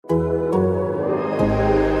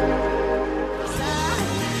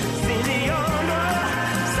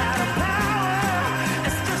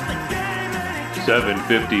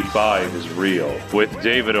755 is real with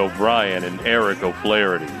David O'Brien and Eric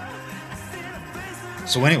O'Flaherty.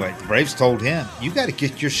 So anyway, the Braves told him, "You got to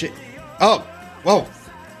get your shit." Oh, whoa!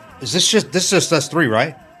 Is this just us three,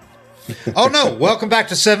 right? Oh no! Welcome back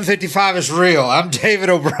to 755 is real. I'm David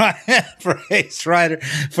O'Brien, Braves writer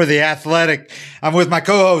for The Athletic. I'm with my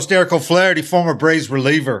co-host Eric O'Flaherty, former Braves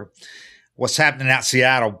reliever. What's happening out in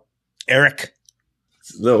Seattle, Eric?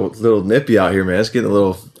 It's a little nippy out here, man. It's getting a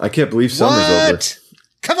little. I can't believe summer's over.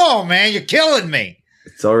 Come on, man! You're killing me.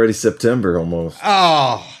 It's already September almost.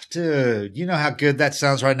 Oh, dude, you know how good that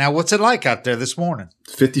sounds right now. What's it like out there this morning?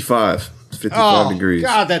 55 degrees.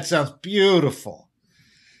 God, that sounds beautiful.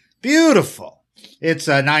 Beautiful. It's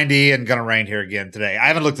 90 and going to rain here again today. I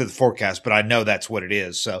haven't looked at the forecast, but I know that's what it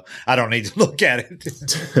is, so I don't need to look at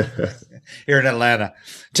it here in Atlanta.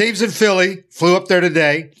 Teams in Philly flew up there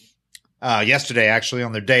today, yesterday actually,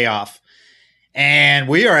 on their day off. And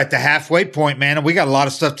we are at the halfway point, man, and we got a lot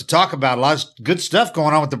of stuff to talk about, a lot of good stuff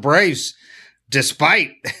going on with the Braves,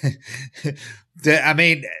 despite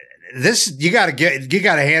this, you got to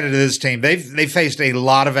hand it to this team. They faced a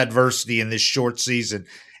lot of adversity in this short season,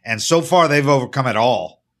 and so far they've overcome it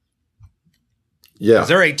all. Yeah,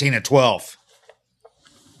 they're 18-12.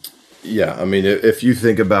 Yeah, I mean, if you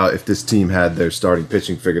think about if this team had their starting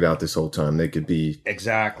pitching figured out this whole time, they could be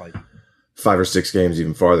exactly 5 or 6 games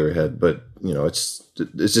even farther ahead. But you know, it's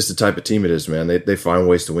just the type of team it is, man. They find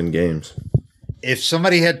ways to win games. If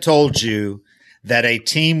somebody had told you that a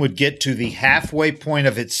team would get to the halfway point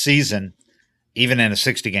of its season, even in a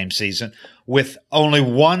 60-game season, with only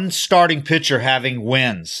one starting pitcher having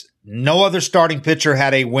wins. No other starting pitcher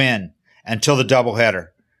had a win until the doubleheader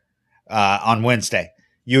on Wednesday.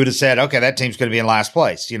 You would have said, okay, that team's going to be in last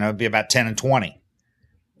place. You know, it'd be about 10-20.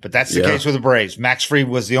 But that's the case with the Braves. Max Fried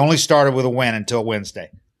was the only starter with a win until Wednesday.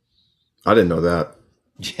 I didn't know that.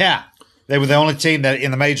 Yeah. They were the only team that in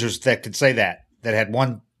the majors that could say that had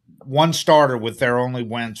one starter with their only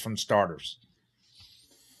wins from starters.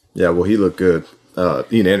 Yeah, well, he looked good.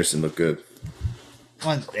 Ian Anderson looked good.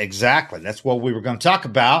 Well, exactly. That's what we were going to talk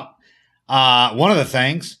about. One of the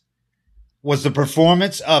things was the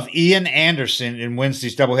performance of Ian Anderson in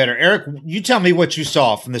Wednesday's doubleheader. Eric, you tell me what you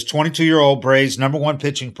saw from this 22-year-old Braves #1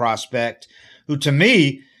 pitching prospect, who to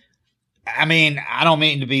me, I mean, I don't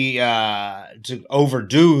mean to be to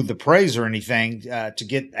overdo the praise or anything to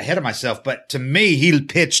get ahead of myself, but to me, he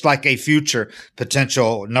pitched like a future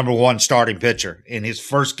potential #1 starting pitcher in his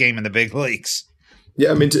first game in the big leagues. Yeah,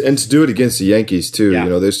 I mean, to do it against the Yankees too. Yeah. You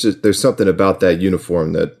know, there's something about that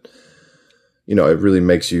uniform that, you know, it really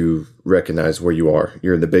makes you recognize where you are.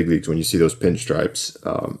 You're in the big leagues when you see those pinstripes,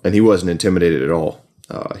 and he wasn't intimidated at all.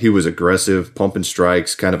 He was aggressive, pumping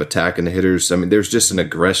strikes, kind of attacking the hitters. I mean, there's just an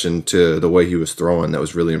aggression to the way he was throwing that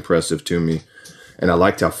was really impressive to me, and I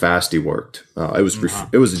liked how fast he worked.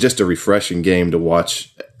 It was just a refreshing game to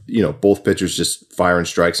watch. You know, both pitchers just firing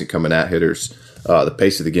strikes and coming at hitters. The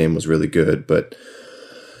pace of the game was really good, but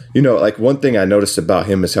you know, like one thing I noticed about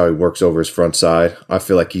him is how he works over his front side. I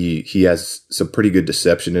feel like he has some pretty good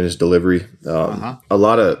deception in his delivery. A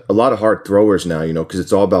lot of hard throwers now, you know, because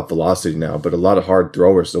it's all about velocity now. But a lot of hard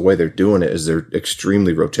throwers, the way they're doing it is they're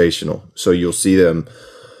extremely rotational. So you'll see them,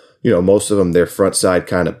 you know, most of them their front side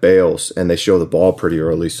kind of bails and they show the ball pretty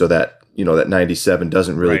early, so that you know that 97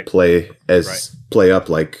 doesn't really play up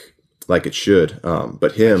like it should.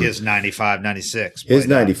 But him, like his 95, 96, his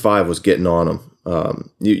 95 was getting on him.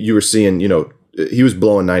 You were seeing, you know, he was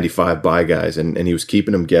blowing 95 by guys and he was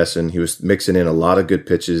keeping them guessing. He was mixing in a lot of good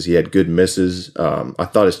pitches. He had good misses. I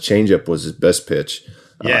thought his changeup was his best pitch.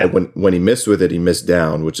 Yeah. When he missed with it, he missed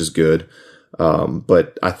down, which is good.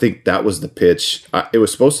 But I think that was the pitch. It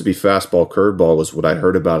was supposed to be fastball, curveball was what I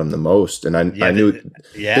heard about him the most. And I knew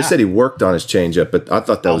they said he worked on his changeup, but I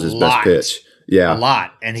thought that was his best pitch. Yeah. A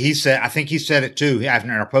lot. And he said, I think he said it too. After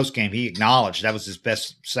in our post game, he acknowledged that was his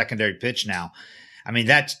best secondary pitch now. I mean,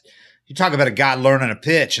 you talk about a guy learning a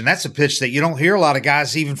pitch, and that's a pitch that you don't hear a lot of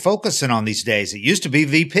guys even focusing on these days. It used to be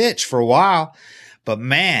the pitch for a while, but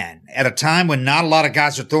man, at a time when not a lot of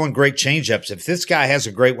guys are throwing great changeups, if this guy has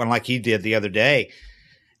a great one like he did the other day,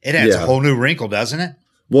 it adds a whole new wrinkle, doesn't it?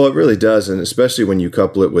 Well, it really does, and especially when you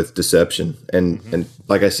couple it with deception. And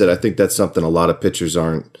like I said, I think that's something a lot of pitchers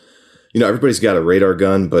aren't. You know, everybody's got a radar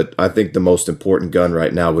gun, but I think the most important gun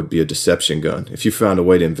right now would be a deception gun. If you found a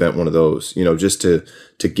way to invent one of those, you know, just to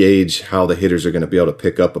gauge how the hitters are going to be able to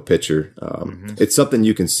pick up a pitcher. It's something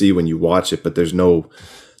you can see when you watch it, but there's no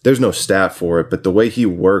stat for it. But the way he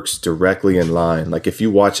works directly in line, like if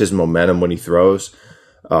you watch his momentum when he throws,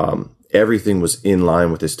 everything was in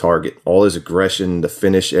line with his target. All his aggression, the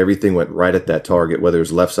finish, everything went right at that target, whether it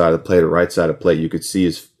was left side of the plate or right side of the plate. You could see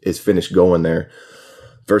his finish going there.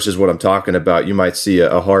 Versus what I'm talking about, you might see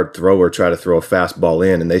a hard thrower try to throw a fastball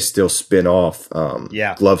in, and they still spin off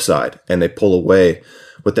glove side, and they pull away.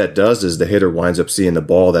 What that does is the hitter winds up seeing the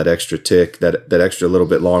ball that extra tick, that extra little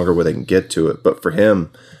bit longer where they can get to it. But for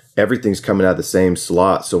him, everything's coming out of the same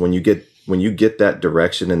slot. So when you get that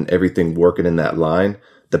direction and everything working in that line,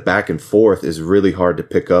 the back and forth is really hard to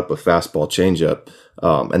pick up a fastball changeup.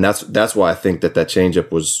 And that's why I think that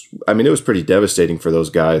changeup was, I mean, it was pretty devastating for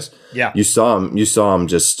those guys. Yeah. You saw him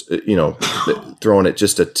just, throwing it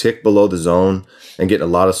just a tick below the zone and getting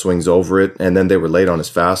a lot of swings over it. And then they were late on his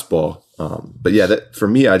fastball. But yeah, for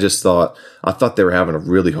me, I thought they were having a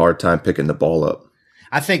really hard time picking the ball up.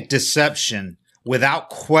 I think deception, without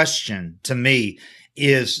question, to me,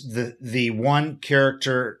 is the one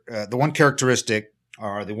characteristic,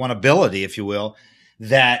 or the one ability, if you will,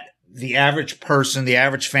 that the average person, the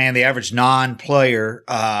average fan, the average non-player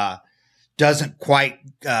doesn't quite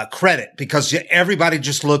credit, because everybody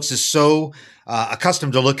just looks is so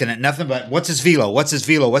accustomed to looking at nothing but what's his velo, what's his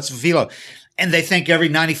velo, what's his velo. And they think every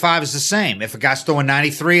 95 is the same. If a guy's throwing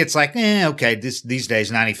 93, it's like, okay, these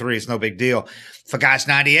days 93 is no big deal. If a guy's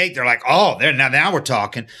 98, they're like, oh, now we're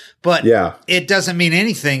talking. But yeah, it doesn't mean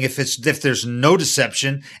anything if there's no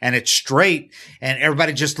deception and it's straight and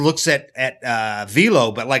everybody just looks at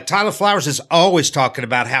velo. But like Tyler Flowers is always talking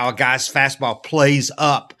about how a guy's fastball plays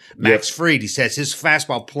up. Max Fried, he says his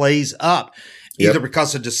fastball plays up. Either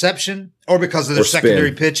because of deception or because of their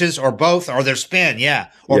secondary pitches, or both, or their spin,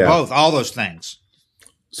 both, all those things.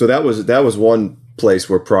 So that was one place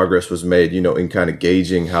where progress was made, in kind of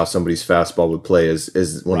gauging how somebody's fastball would play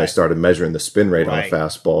is when they started measuring the spin rate on a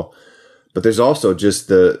fastball. But there's also just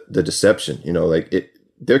the deception,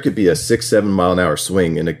 there could be a 6-7 mile an hour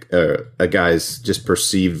swing in a guy's just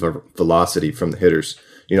perceived velocity from the hitters.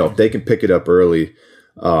 If they can pick it up early,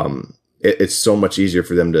 it's so much easier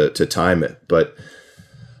for them to time it. But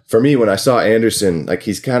for me, when I saw Anderson, like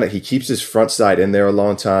he keeps his front side in there a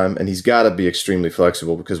long time, and he's got to be extremely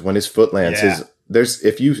flexible, because when his foot lands,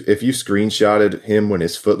 if you screenshotted him when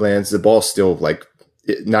his foot lands, the ball's still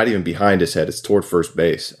not even behind his head; it's toward first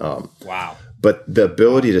base. Wow! But the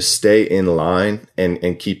ability to stay in line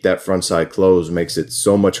and keep that front side closed makes it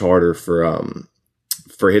so much harder for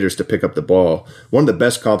hitters to pick up the ball. One of the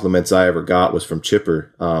best compliments I ever got was from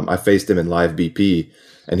Chipper. I faced him in live BP,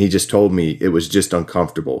 and he just told me it was just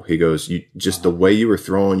uncomfortable. He goes, the way you were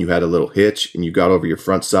throwing, you had a little hitch and you got over your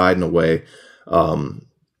front side in a way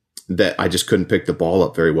that I just couldn't pick the ball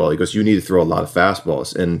up very well. He goes, you need to throw a lot of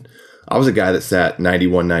fastballs. And I was a guy that sat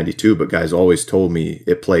 91, 92, but guys always told me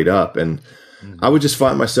it played up. And I would just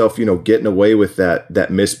find myself, getting away with that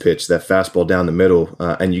mispitch, that fastball down the middle,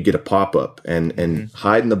 and you get a pop up and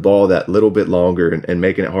hiding the ball that little bit longer and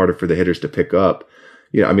making it harder for the hitters to pick up.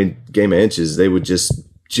 Game of inches, they would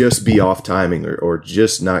just be off timing or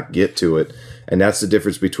just not get to it. And that's the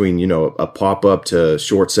difference between, a pop up to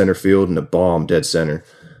short center field and a bomb dead center.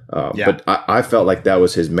 But I felt like that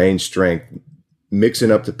was his main strength,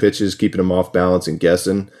 mixing up the pitches, keeping them off balance and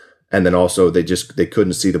guessing. And then also they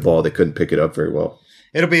couldn't see the ball. They couldn't pick it up very well.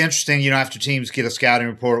 It'll be interesting, after teams get a scouting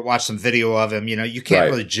report, watch some video of him, you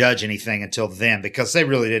can't really judge anything until then, because they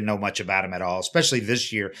really didn't know much about him at all, especially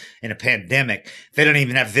this year in a pandemic. They don't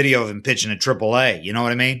even have video of him pitching in AAA. You know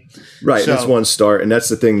what I mean? Right. So, that's one start. And that's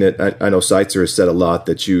the thing that I know Seitzer has said a lot,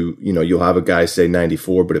 that you'll have a guy say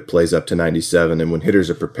 94, but it plays up to 97. And when hitters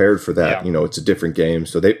are prepared for that, it's a different game.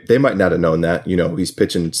 So they might not have known that, he's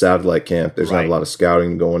pitching in satellite camp. There's not a lot of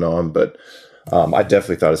scouting going on, but I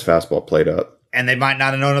definitely thought his fastball played up. And they might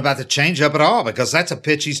not have known about the changeup at all, because that's a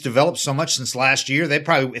pitch he's developed so much since last year. They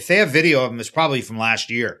probably, if they have video of him, it's probably from last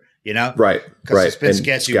year. Right, because it's been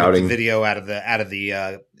sketchy with the video out of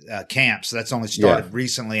the camp. So that's only started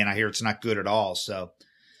recently, and I hear it's not good at all. So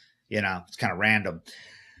it's kind of random.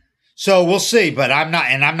 So we'll see, but I'm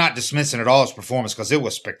not dismissing at all his performance, because it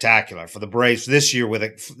was spectacular for the Braves this year.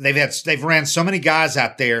 They've ran so many guys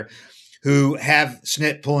out there who have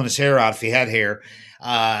Snit pulling his hair out if he had hair.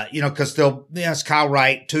 Because it's Kyle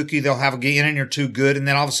Wright, Tukey, they'll have a inning or two good, and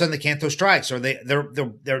then all of a sudden they can't throw strikes, or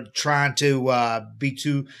they're trying to be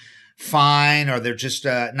too fine, or they're just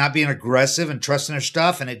not being aggressive and trusting their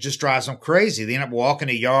stuff, and it just drives them crazy. They end up walking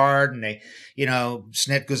a yard, and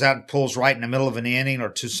Snit goes out and pulls right in the middle of an inning, or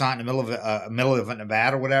Toussaint in the middle of a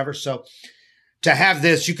bat or whatever. So to have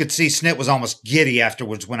this, you could see Snit was almost giddy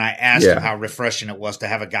afterwards when I asked him how refreshing it was to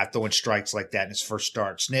have a guy throwing strikes like that in his first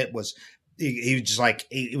start. Snit was. He was just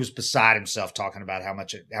he was beside himself talking about how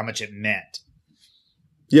much it meant.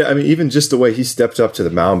 Yeah, I mean, even just the way he stepped up to the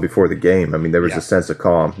mound before the game. I mean, there was a sense of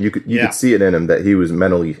calm. You could see it in him that he was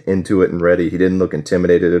mentally into it and ready. He didn't look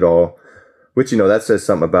intimidated at all, which, that says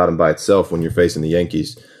something about him by itself when you're facing the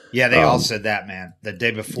Yankees. Yeah, they all said that, man. The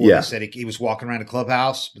day before, they said he was walking around the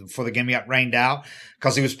clubhouse before the game got rained out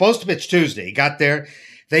because he was supposed to pitch Tuesday. He got there.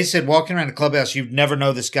 They said walking around the clubhouse, you'd never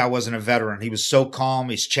know this guy wasn't a veteran. He was so calm.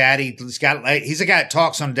 He's chatty. He's a guy that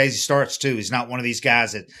talks on the days he starts, too. He's not one of these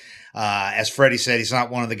guys that, as Freddie said, he's not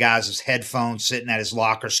one of the guys with headphones sitting at his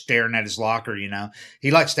locker, staring at his locker,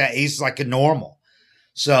 He likes that. He's like a normal.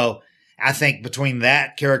 So I think between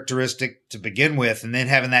that characteristic to begin with and then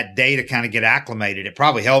having that day to kind of get acclimated, it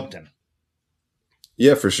probably helped him.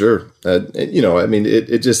 Yeah, for sure. I mean,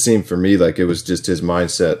 it just seemed for me like it was just his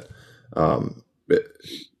mindset.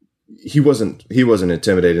 He wasn't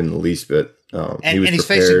intimidated in the least bit. And he's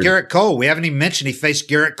facing Garrett Cole. We haven't even mentioned he faced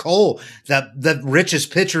Garrett Cole, the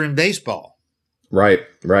richest pitcher in baseball. Right.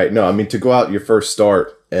 No, I mean, to go out your first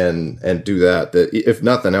start and do that, if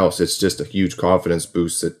nothing else, it's just a huge confidence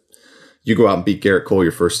boost that you go out and beat Garrett Cole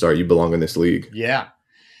your first start, you belong in this league. Yeah.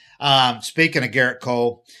 Speaking of Garrett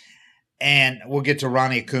Cole, and we'll get to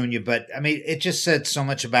Ronnie Acuna, but I mean, it just said so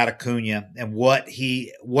much about Acuna and what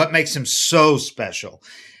makes him so special.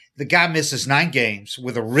 The guy misses 9 games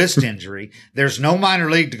with a wrist injury. There's no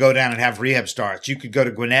minor league to go down and have rehab starts. You could go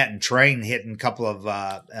to Gwinnett and train, hitting a couple of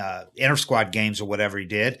inter-squad games or whatever he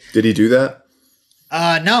did. Did he do that?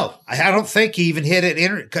 No, I don't think he even hit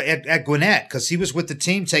it at Gwinnett because he was with the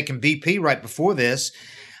team taking BP right before this.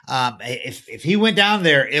 If he went down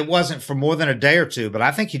there, it wasn't for more than a day or two, but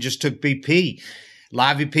I think he just took BP,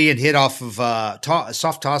 live BP, and hit off of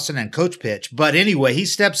soft tossing and coach pitch. But anyway, he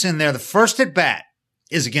steps in there. The first at bat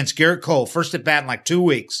is against Garrett Cole, first at bat in like 2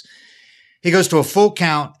 weeks. He goes to a full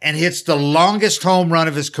count and hits the longest home run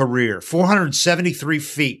of his career, 473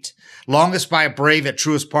 feet, longest by a Brave at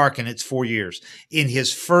Truist Park in its 4 years, in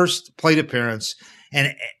his first plate appearance.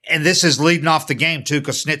 And this is leading off the game, too,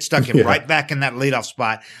 because Snit stuck him right back in that leadoff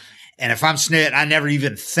spot. And if I'm Snit, I never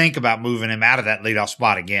even think about moving him out of that leadoff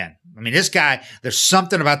spot again. I mean, this guy, there's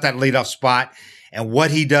something about that leadoff spot and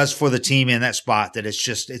what he does for the team in that spot that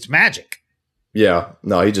it's magic. Yeah,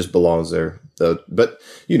 no, he just belongs there. But,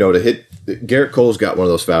 to hit – Garrett Cole's got one of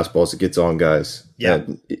those fastballs that gets on guys. Yeah.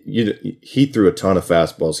 He threw a ton of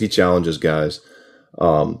fastballs. He challenges guys.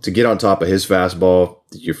 To get on top of his fastball,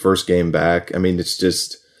 your first game back, I mean, it's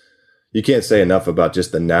just – you can't say enough about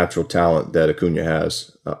just the natural talent that Acuna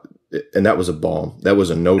has. And that was a bomb. That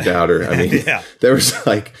was a no-doubter. I mean, there was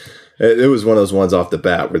it was one of those ones off the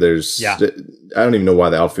bat where there's I don't even know why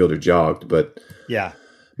the outfielder jogged, but – yeah.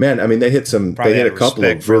 Man, I mean, they hit a couple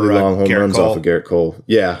of really long home runs off of Garrett Cole.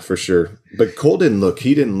 Yeah, for sure. But Cole didn't look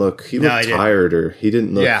tired, or he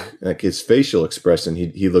didn't look like his facial expression.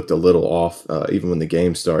 He looked a little off, even when the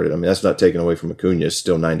game started. I mean, that's not taken away from Acuna. It's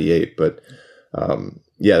still 98, but that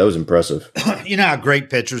was impressive. You know how great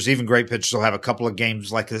pitchers will have a couple of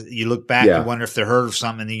games like you look back, you wonder if they're hurt or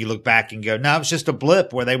something, and then you look back and go, no, it was just a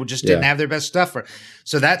blip where they just didn't have their best stuff.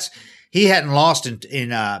 So he hadn't lost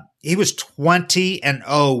he was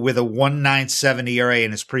 20-0 with a 1.97 ERA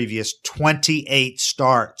in his previous 28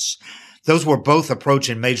 starts. Those were both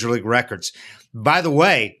approaching major league records. By the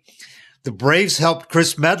way, the Braves helped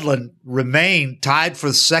Chris Medlin remain tied for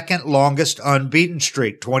the second longest unbeaten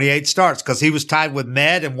streak, 28 starts, because he was tied with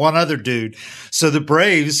Med and one other dude. So the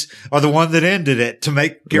Braves are the one that ended it to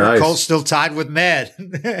make Garrett Cole still tied with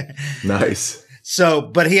Med. Nice. So,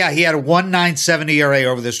 but he had a 1.97 ERA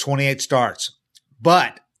over those 28 starts.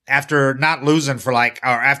 But after not losing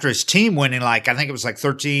after his team winning, I think it was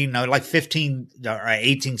 15 or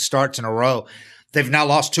 18 starts in a row, they've now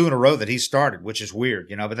lost 2 in a row that he started, which is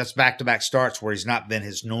weird, but that's back-to-back starts where he's not been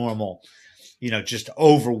his normal, just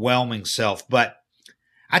overwhelming self. But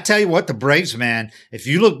I tell you what, the Braves, man, if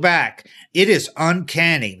you look back, it is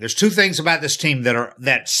uncanny. There's 2 things about this team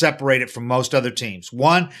that separate it from most other teams.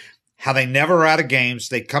 One, how they never are out of games.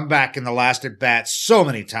 They come back in the last at bat so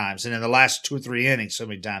many times, and in the last 2 or 3 innings so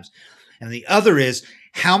many times. And the other is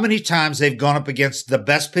how many times they've gone up against the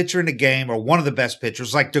best pitcher in the game or one of the best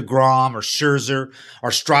pitchers like DeGrom or Scherzer or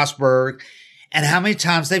Strasburg, and how many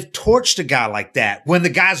times they've torched a guy like that when the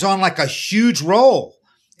guy's on a huge roll.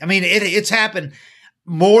 I mean, it's happened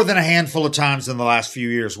more than a handful of times in the last few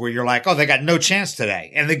years where you're like, oh, they got no chance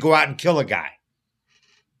today, and they go out and kill a guy.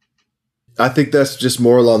 I think that's just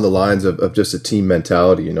more along the lines of just a team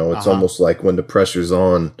mentality. It's almost like when the pressure's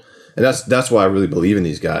on, and that's why I really believe in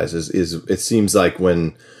these guys is it seems like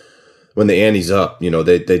when when the ante's up,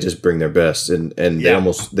 they just bring their best, and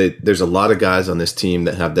there's a lot of guys on this team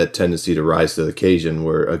that have that tendency to rise to the occasion,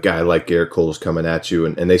 where a guy like Garrett Cole is coming at you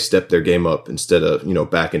and they step their game up instead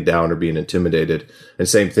of, backing down or being intimidated. And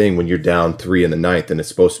same thing when you're down 3 in the ninth and it's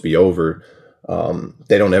supposed to be over.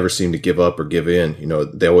 They don't ever seem to give up or give in.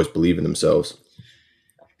 They always believe in themselves.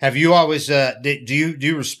 Have you always do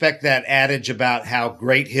you respect that adage about how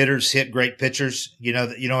great hitters hit great pitchers? You know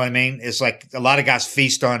what I mean? It's like a lot of guys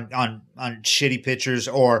feast on shitty pitchers,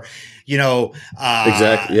 or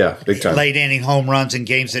exactly, yeah, big time late inning home runs in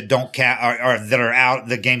games that don't count or that are out.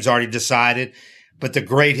 The game's already decided, but the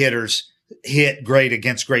great hitters hit great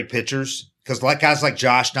against great pitchers, because like guys like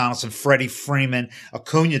Josh Donaldson, Freddie Freeman,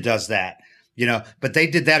 Acuna does that. But they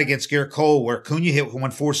did that against Garrett Cole, where Acuna hit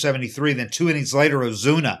 473. Then 2 innings later,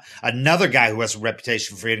 Ozuna, another guy who has a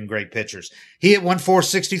reputation for hitting great pitchers, he hit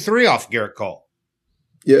 463 off Garrett Cole.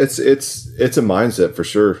 Yeah, it's a mindset for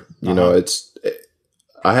sure.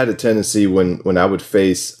 I had a tendency when I would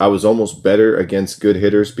face, I was almost better against good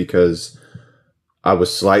hitters because I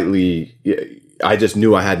just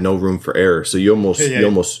knew I had no room for error. So you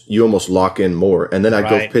almost lock in more. And then I'd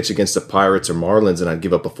go pitch against the Pirates or Marlins and I'd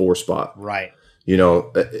give up a 4 spot. Right.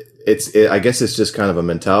 I guess it's just kind of a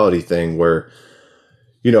mentality thing where,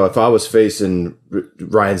 if I was facing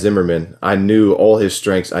Ryan Zimmerman, I knew all his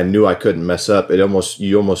strengths. I knew I couldn't mess up.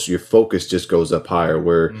 Your focus just goes up higher,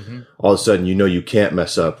 where all of a sudden, you can't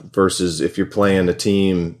mess up, versus if you're playing a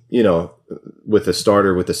team, with a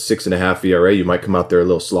starter with a 6.5 ERA, you might come out there a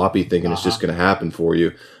little sloppy thinking it's just going to happen for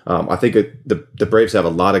you. I think the Braves have a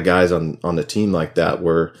lot of guys on the team like that,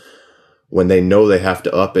 where when they know they have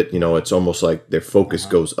to up it, it's almost like their focus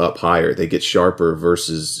goes up higher. They get sharper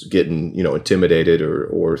versus getting, intimidated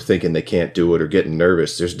or thinking they can't do it or getting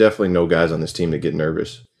nervous. There's definitely no guys on this team that get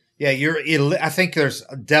nervous. Yeah, I think there's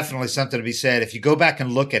definitely something to be said. If you go back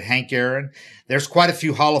and look at Hank Aaron, there's quite a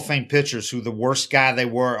few Hall of Fame pitchers who the worst guy they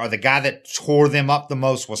were, or the guy that tore them up the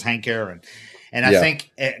most, was Hank Aaron. And I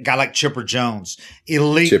think a guy like Chipper Jones,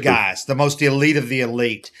 guys, the most elite of the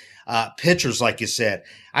elite, pitchers, like you said.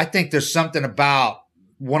 I think there's something about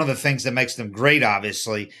one of the things that makes them great,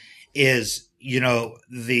 obviously, is,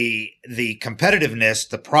 the competitiveness,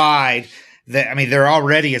 the pride. They're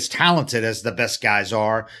already as talented as the best guys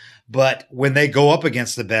are, but when they go up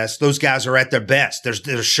against the best, those guys are at their best.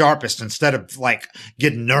 They're sharpest. Instead of like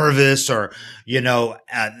getting nervous or,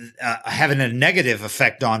 having a negative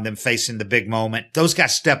effect on them facing the big moment, those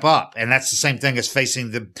guys step up. And that's the same thing as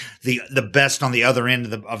facing the best on the other end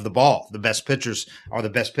of the ball. The best pitchers are the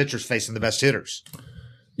best pitchers facing the best hitters.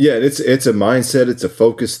 Yeah, it's a mindset. It's a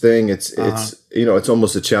focus thing. It's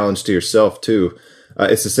almost a challenge to yourself too.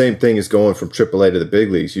 It's the same thing as going from AAA to the big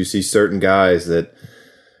leagues. You see certain guys that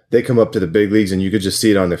they come up to the big leagues and you could just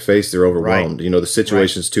see it on their face. They're overwhelmed. Right. The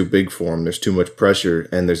situation's too big for them. There's too much pressure.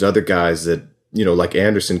 And there's other guys that, like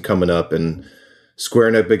Anderson coming up and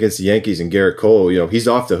squaring up against the Yankees and Garrett Cole, he's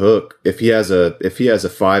off the hook. If he has a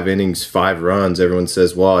 5 innings, 5 runs, everyone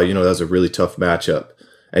says, well, that was a really tough matchup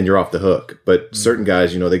and you're off the hook. But certain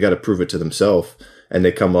guys, they got to prove it to themselves. And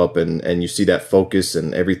they come up and you see that focus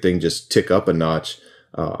and everything just tick up a notch.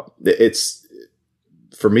 It's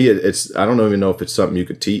for me, I don't even know if it's something you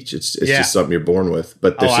could teach. It's just something you're born with.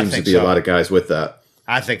 But there seems to be a lot of guys with that.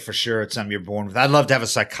 I think for sure it's something you're born with. I'd love to have a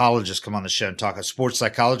psychologist come on the show and a sports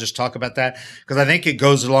psychologist talk about that, because I think it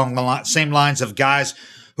goes along the same lines of guys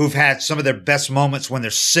who've had some of their best moments when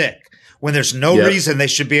they're sick, when there's no reason they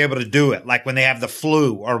should be able to do it, like when they have the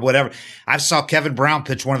flu or whatever. I saw Kevin Brown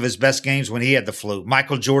pitch one of his best games when he had the flu,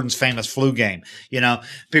 Michael Jordan's famous flu game.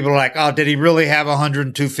 People are like, oh, did he really have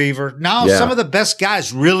 102 fever? No, some of the best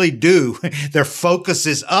guys really do. Their focus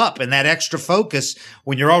is up, and that extra focus,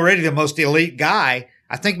 when you're already the most elite guy,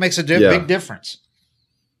 I think makes a big difference.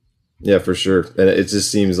 Yeah, for sure. And it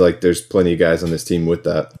just seems like there's plenty of guys on this team with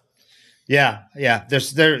that. Yeah.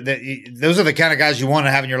 Those are the kind of guys you want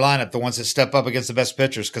to have in your lineup, the ones that step up against the best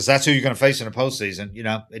pitchers, because that's who you're going to face in the postseason.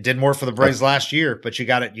 It didn't work for the Braves last year, but you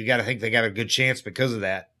got to think they got a good chance because of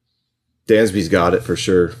that. Dansby's got it for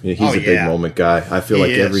sure. He's a big moment guy. I feel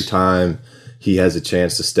like every time he has a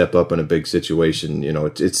chance to step up in a big situation,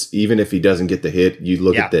 it's even if he doesn't get the hit, you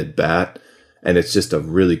look at that bat, and it's just a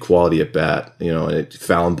really quality at bat, and it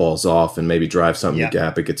fouling balls off and maybe drive something to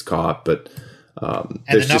gap, it gets caught, but.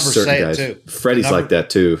 There's the just certain guys. Too. Freddie's like that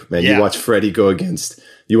too, man. You watch Freddie go against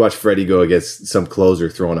some closer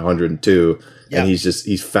throwing 102, and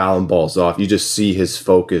he's fouling balls off. You just see his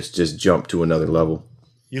focus just jump to another level.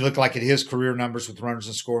 You look like at his career numbers with runners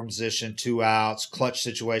in scoring position, 2 outs, clutch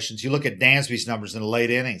situations. You look at Dansby's numbers in the late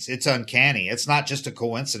innings. It's uncanny. It's not just a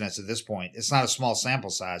coincidence at this point. It's not a small sample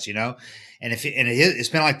size, you know? And it's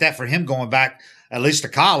been like that for him going back at least to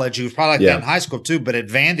college. He was probably like that in high school too, but at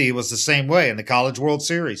Vandy it was the same way in the College World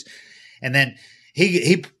Series. And then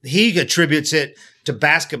he attributes it to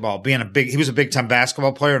basketball, he was a big time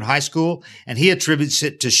basketball player in high school, and he attributes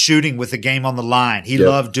it to shooting with the game on the line. He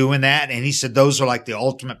loved doing that. And he said those are like the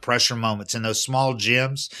ultimate pressure moments in those small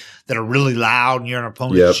gyms that are really loud and you're in an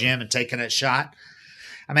opponent's gym and taking that shot.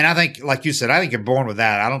 I mean, I think, like you said, I think you're born with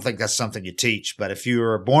that. I don't think that's something you teach, but if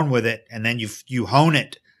you're born with it and then you hone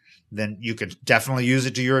it, then you can definitely use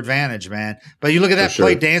it to your advantage, man. But you look at that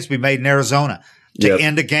play Dansby made in Arizona to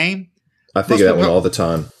end a game. I think of that one all the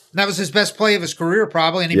time. That was his best play of his career,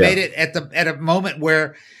 probably, and he made it at a moment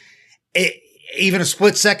where even a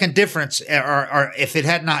split second difference, or if he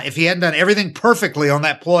hadn't done everything perfectly on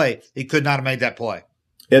that play, he could not have made that play.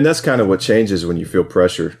 And that's kind of what changes when you feel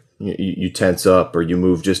pressure. You tense up, or you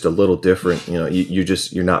move just a little different. You know,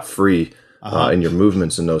 you're not free in your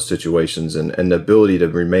movements in those situations, and the ability to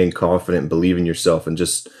remain confident and believe in yourself, and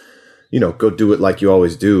just go do it like you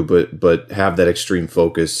always do, but have that extreme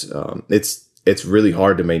focus. It's really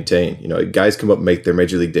hard to maintain. Guys come up and make their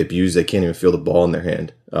major league debuts. They can't even feel the ball in their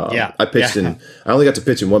hand. I pitched I only got to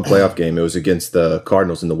pitch in one playoff game. It was against the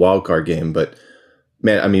Cardinals in the wild card game. But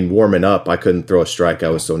man, I mean, warming up, I couldn't throw a strike. I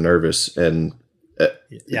was so nervous. And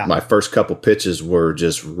my first couple pitches were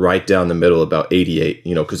just right down the middle, about 88,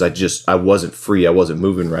 because I wasn't free. I wasn't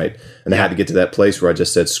moving right. And I had to get to that place where I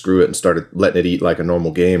just said, screw it, and started letting it eat like a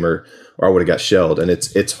normal game, or I would have got shelled. And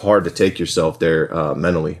it's hard to take yourself there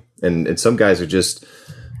mentally. And some guys they're just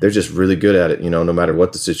really good at it, no matter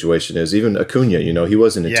what the situation is. Even Acuna, he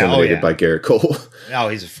wasn't intimidated by Garrett Cole. Oh,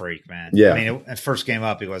 he's a freak, man. Yeah. I mean, at first game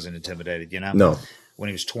up, he wasn't intimidated, No. When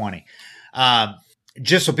he was 20.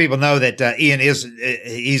 Just so people know that Ian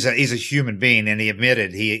he's a human being, and he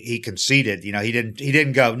admitted he conceded. He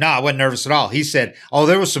didn't go, no, I wasn't nervous at all. He said, oh,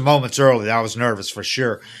 there was some moments early that I was nervous for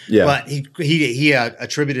sure. Yeah. But he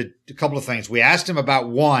attributed a couple of things. We asked him about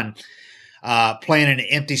one, playing in an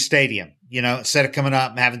empty stadium, instead of coming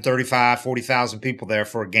up and having 35, 40,000 people there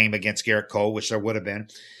for a game against Garrett Cole, which there would have been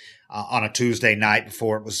on a Tuesday night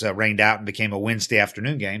before it was rained out and became a Wednesday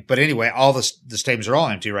afternoon game. But anyway, all the stadiums are all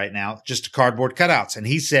empty right now, just cardboard cutouts. And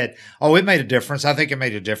he said, oh, it made a difference. I think it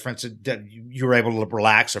made a difference. You were able to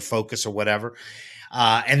relax or focus or whatever.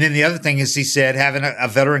 And then the other thing is, he said, having a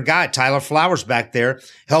veteran guy, Tyler Flowers, back there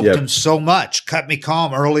helped him so much, kept me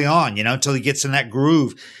calm early on, until he gets in that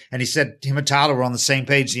groove. And he said him and Tyler were on the same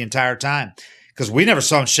page the entire time, because we never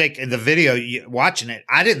saw him shake in the video watching it.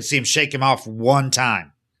 I didn't see him shake him off one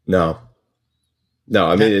time. No.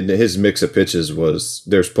 I mean, his mix of pitches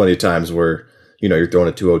there's plenty of times where, you're throwing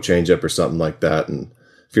a 2-0 changeup or something like that. And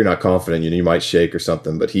if you're not confident, you might shake or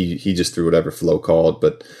something, but he just threw whatever flow called.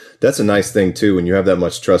 But that's a nice thing too, when you have that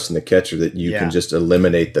much trust in the catcher, that you can just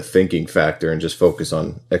eliminate the thinking factor and just focus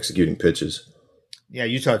on executing pitches. Yeah,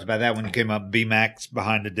 you talked about that when you came up B-Max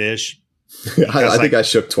behind the dish. I think I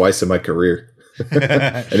shook twice in my career.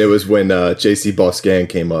 And it was when J.C. Boscan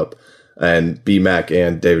came up, and B-Mac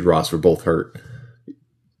and David Ross were both hurt.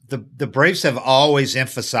 The Braves have always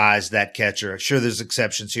emphasized that catcher. Sure, there's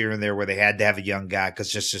exceptions here and there where they had to have a young guy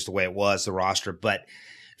because just the way it was, the roster. But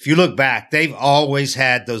if you look back, they've always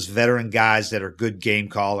had those veteran guys that are good game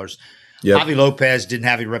callers. Yep. Javi Lopez didn't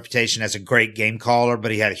have a reputation as a great game caller,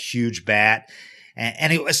 but he had a huge bat.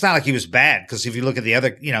 And it's not like he was bad, because if you look at the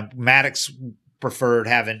other, Maddox preferred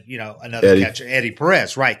having, another catcher, Eddie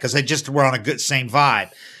Perez, right? Because they just were on a good same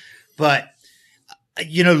vibe. But,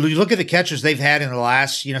 you look at the catchers they've had in the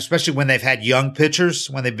last, especially when they've had young pitchers,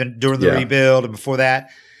 when they've been during the rebuild and before that.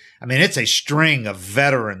 I mean, it's a string of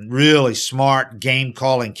veteran, really smart game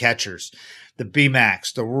calling catchers. The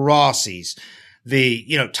B-Max, the Rossies,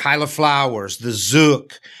 the, Tyler Flowers, the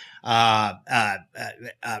Zook, right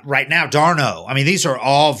now, Darno. I mean, these are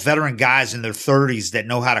all veteran guys in their 30s that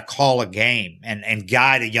know how to call a game and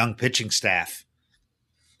guide a young pitching staff.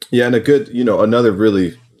 Yeah, and a good, another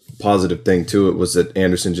really positive thing to it was that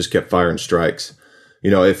Anderson just kept firing strikes.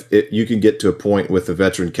 If you can get to a point with a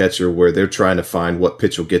veteran catcher where they're trying to find what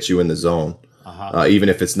pitch will get you in the zone, even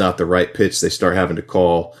if it's not the right pitch, they start having to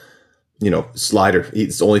call, slider.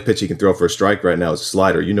 It's the only pitch he can throw for a strike right now is a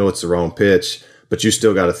slider. It's the wrong pitch, but you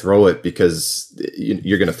still got to throw it because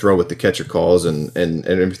you're going to throw what the catcher calls and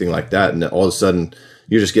everything like that. And all of a sudden,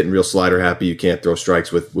 you're just getting real slider happy. You can't throw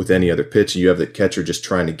strikes with any other pitch. You have the catcher just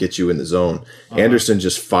trying to get you in the zone. Anderson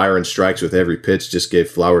just firing strikes with every pitch just gave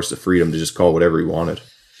Flowers the freedom to just call whatever he wanted.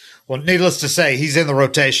 Well, needless to say, he's in the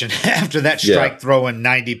rotation after that strike throwing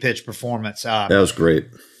 90-pitch performance. That was great.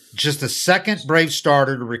 Just the second Braves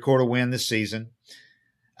starter to record a win this season.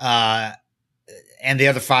 And the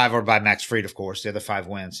other 5 are by Max Fried, of course, the other 5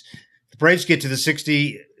 wins. The Braves get to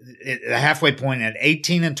the halfway point at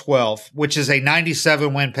 18-12, which is a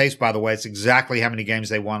 97-win pace, by the way. It's exactly how many games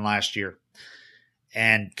they won last year.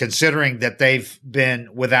 And considering that they've been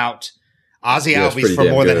without Ozzie Albies for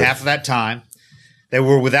more than half of that time, they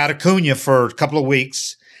were without Acuna for a couple of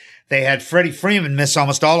weeks. They had Freddie Freeman miss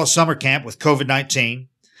almost all of summer camp with COVID-19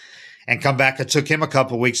 and come back. It took him a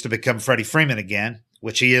couple of weeks to become Freddie Freeman again,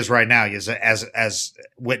 which he is right now. He is as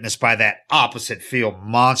witnessed by that opposite field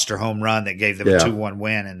monster home run that gave them a 2-1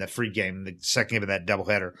 win in the free game, the second game of that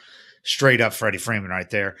doubleheader. Straight up Freddie Freeman right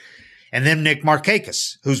there. And then Nick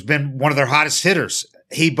Markakis, who's been one of their hottest hitters.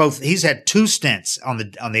 He's had 2 stints on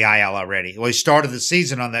the IL already. Well, he started the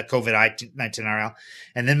season on that COVID-19 IL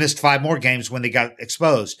and then missed 5 more games when they got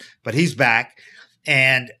exposed. But he's back.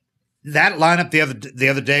 And that lineup the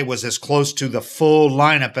other day was as close to the full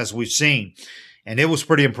lineup as we've seen. And it was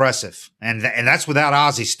pretty impressive. And that's without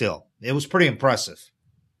Ozzie still. It was pretty impressive.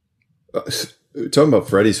 Talking about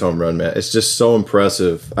Freddie's home run, man, it's just so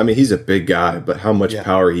impressive. I mean, he's a big guy, but how much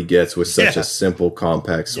power he gets with such a simple,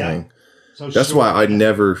 compact swing. Yeah. So that's why I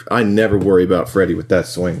never worry about Freddie with that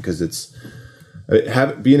swing, because it's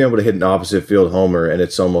being able to hit an opposite field homer, and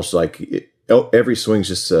it's almost like every swing's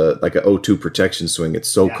just like an 0-2 protection swing. It's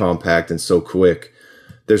so compact and so quick.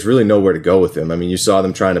 There's really nowhere to go with him. I mean, you saw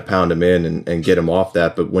them trying to pound him in and get him off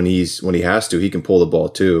that, but when he has to, he can pull the ball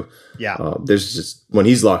too. Yeah. There's just, when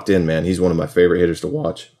he's locked in, man, he's one of my favorite hitters to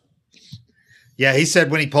watch. Yeah, he said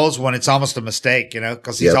when he pulls one, it's almost a mistake,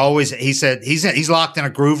 because he said he's locked in a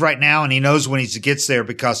groove right now, and he knows when he gets there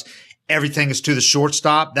because everything is to the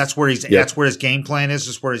shortstop. That's where that's where his game plan is.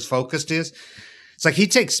 That's where his focus is. It's like he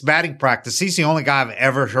takes batting practice. He's the only guy I've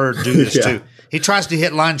ever heard do this too. He tries to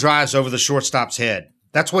hit line drives over the shortstop's head.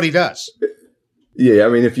 That's what he does. Yeah, I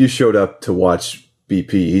mean, if you showed up to watch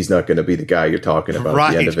BP, he's not going to be the guy you're talking about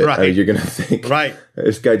at the end of it. Right. I mean, you're going to think,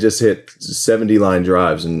 this guy just hit 70 line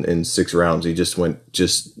drives in 6 rounds. He just went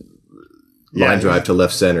line drive to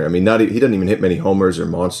left center. I mean, he doesn't even hit many homers or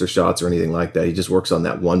monster shots or anything like that. He just works on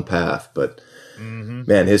that one path. But,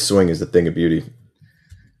 man, his swing is a thing of beauty.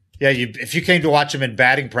 Yeah, if you came to watch him in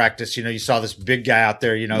batting practice, you saw this big guy out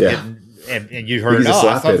there, getting – and you heard,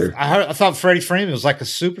 I thought Freddie Freeman was like a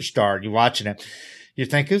superstar. You watching him, you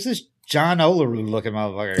think, who's this John Olerud looking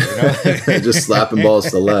motherfucker? Just slapping balls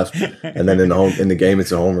to the left, and then in the game,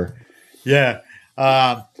 it's a homer. Yeah.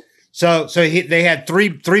 So they had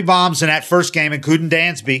three bombs in that first game, including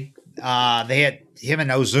Dansby. They had him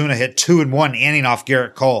and Ozuna hit 2 in 1 inning off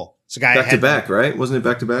Garrett Cole. It's a guy back to back, right? Wasn't it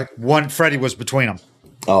back to back? One Freddie was between them.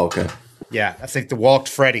 Oh, okay. Yeah, I think the walked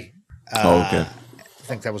Freddie. Okay.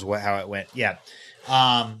 I think that was how it went. Yeah.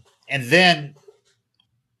 And then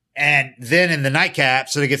in the nightcap,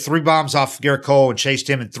 so they get 3 bombs off Garrett Cole and chased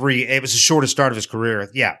him in 3. It was the shortest start of his career.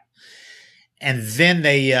 Yeah. And then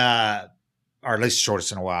they, or at least the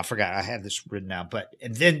shortest in a while. I forgot. I had this written down.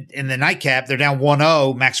 And then in the nightcap, they're down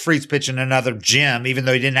 1-0. Max Fried's pitching another gem. Even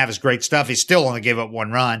though he didn't have his great stuff, he still only gave up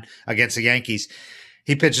 1 run against the Yankees.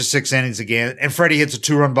 He pitches 6 innings again. And Freddie hits a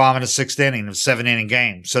 2-run bomb in the 6th inning of a 7-inning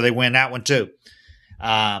game. So they win that one too.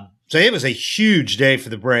 So it was a huge day for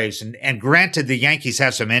the Braves. And granted, the Yankees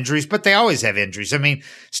have some injuries, but they always have injuries. I mean,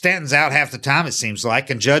 Stanton's out half the time, it seems like,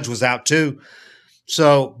 and Judge was out too.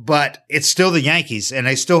 So, but it's still the Yankees, and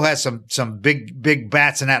they still have some big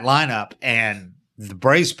bats in that lineup. And the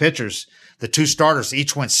Braves pitchers, the 2 starters,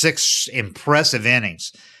 each went 6 impressive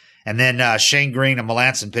innings. And then Shane Green and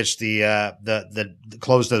Melanson pitched the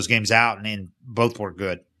closed those games out, and both were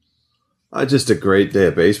good. Just a great day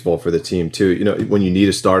of baseball for the team too. When you need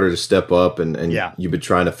a starter to step up and you've been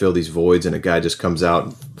trying to fill these voids, and a guy just comes out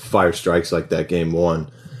and 5 strikes like that game 1.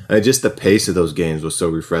 And just the pace of those games was so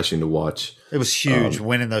refreshing to watch. It was huge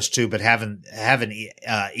winning those 2, but having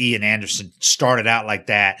Ian Anderson started out like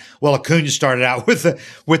that. Well, Acuna started out with the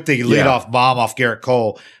leadoff bomb off Garrett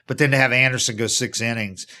Cole, but then to have Anderson go 6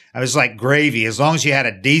 innings, I was like gravy. As long as you had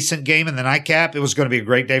a decent game in the nightcap, it was going to be a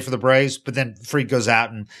great day for the Braves. But then Fried goes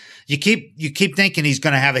out, and you keep thinking he's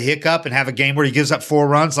going to have a hiccup and have a game where he gives up 4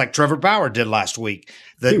 runs like Trevor Bauer did last week.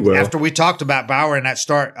 After we talked about Bauer in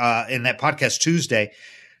that in that podcast Tuesday.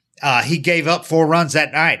 He gave up 4 runs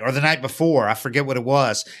that night or the night before. I forget what it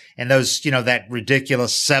was. And those, that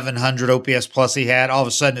ridiculous 700 OPS plus he had, all of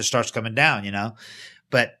a sudden it starts coming down,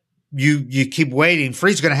 But you keep waiting.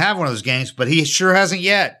 Fried's going to have one of those games, but he sure hasn't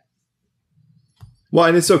yet. Well,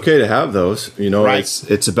 and it's okay to have those, Right.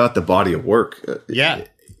 It's about the body of work. Yeah.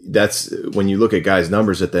 that's when you look at guys'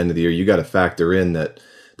 numbers at the end of the year, you got to factor in that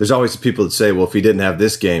there's always people that say, well, if he didn't have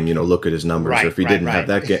this game, look at his numbers. Or if he didn't have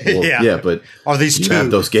that game, well, yeah, but these two have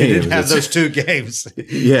those games. He didn't have those 2 games.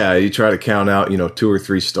 Yeah, you try to count out, 2 or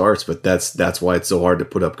 3 starts, but that's why it's so hard to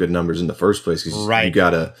put up good numbers in the first place. Because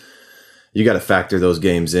you gotta factor those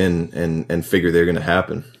games in and figure they're going to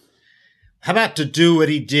happen. How about to do what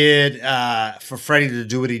he did for Freddie to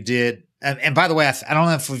do what he did? And by the way, I don't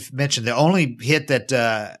know if we've mentioned the only hit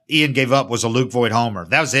that Ian gave up was a Luke Voigt homer.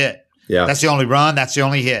 That was it. Yeah. That's the only run. That's the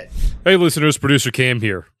only hit. Hey, listeners, producer Cam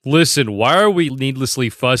here. Listen, why are we needlessly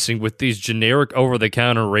fussing with these generic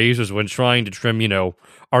over-the-counter razors when trying to trim,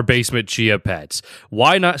 our basement chia pets?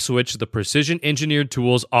 Why not switch to the precision-engineered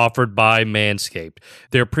tools offered by Manscaped?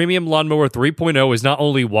 Their premium lawnmower 3.0 is not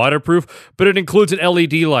only waterproof, but it includes an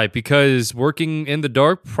LED light because working in the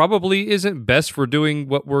dark probably isn't best for doing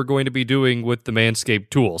what we're going to be doing with the Manscaped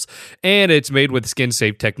tools. And it's made with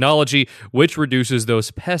skin-safe technology, which reduces those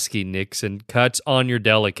pesky nicks and cuts on your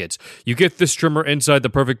delicates. You get this trimmer inside the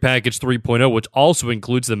Perfect Package 3.0, which also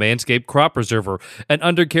includes the Manscaped Crop Preserver, an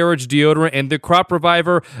undercarriage deodorant, and the Crop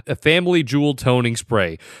Reviver, a family jewel toning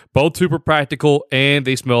spray. Both super practical, and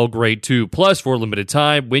they smell great too. Plus, for a limited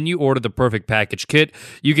time, when you order the Perfect Package kit,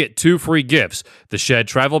 you get 2 free gifts, the Shed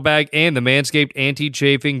Travel Bag and the Manscaped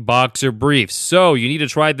Anti-Chafing Boxer Briefs. So, you need to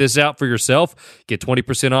try this out for yourself. Get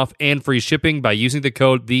 20% off and free shipping by using the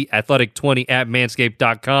code TheAthletic20 at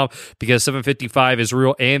Manscaped.com because $7.55 is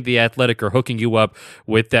real, and The Athletic are hooking you up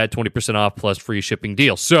with that 20% off plus free shipping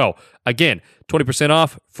deal. So, again, 20%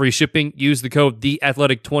 off, free shipping. Use the code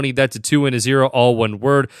TheAthletic20. That's a 2 and a 0, all one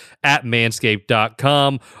word, at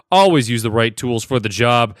Manscaped.com. Always use the right tools for the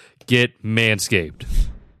job. Get Manscaped.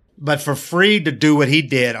 But for Freed to do what he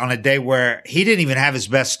did on a day where he didn't even have his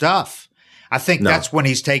best stuff, I think that's when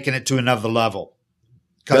he's taken it to another level.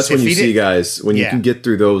 That's when you see guys, when you can get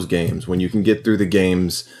through those games, when you can get through the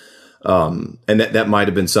games. And that might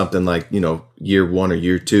have been something like, year 1 or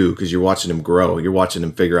year 2, because you're watching him grow. You're watching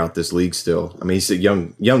him figure out this league still. I mean, he's a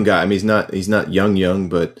young guy. I mean, he's not young,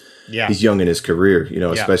 but he's young in his career,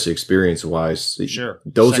 especially experience wise. Sure.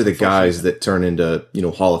 Those are the guys that turn into,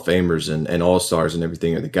 Hall of Famers and all-stars and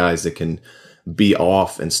everything, are the guys that can be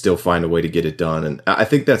off and still find a way to get it done. And I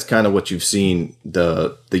think that's kind of what you've seen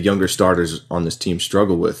the younger starters on this team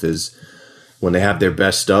struggle with, is when they have their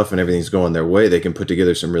best stuff and everything's going their way, they can put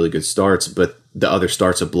together some really good starts, but the other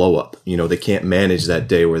starts a blow up. They can't manage that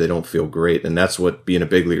day where they don't feel great. And that's what being a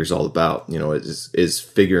big leaguer is all about, is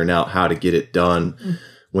figuring out how to get it done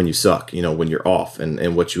when you suck, when you're off,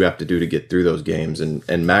 and what you have to do to get through those games.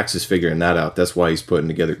 And Max is figuring that out. That's why he's putting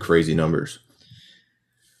together crazy numbers.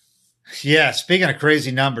 Yeah, speaking of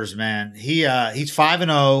crazy numbers, man, he's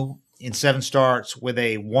 5-0 in 7 starts with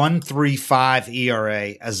a 1.35 ERA,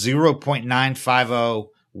 a 0.950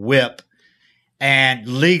 WHIP, and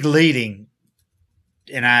league leading.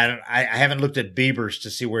 And I haven't looked at Bieber's to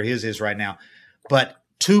see where his is right now, but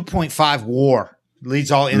 2.5 WAR,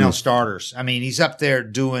 leads all NL starters. I mean, he's up there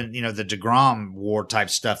doing the DeGrom WAR type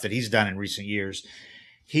stuff that he's done in recent years.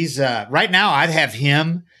 He's right now. I'd have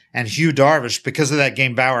him and Hugh Darvish because of that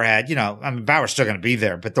game Bauer had. Bauer's still going to be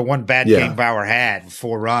there, but the one bad game Bauer had,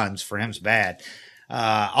 4 runs for him's bad.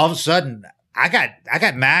 All of a sudden, I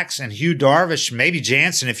got Max and Hugh Darvish, maybe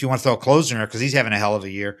Jansen if you want to throw a closer in there because he's having a hell of a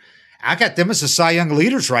year. I got them as the Cy Young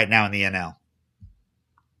leaders right now in the NL.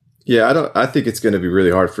 Yeah, I think it's going to be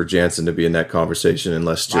really hard for Jansen to be in that conversation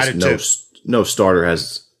unless just no starter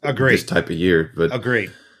has this type of year. But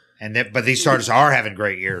agreed. But these starters are having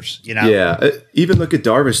great years, Yeah, even look at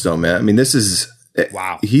Darvish though, man. I mean, this is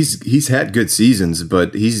wow. He's had good seasons,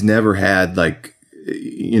 but he's never had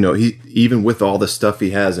he even with all the stuff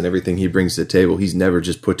he has and everything he brings to the table, he's never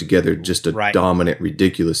just put together just a dominant,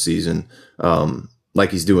 ridiculous season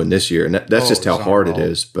like he's doing this year, and that's just how hard it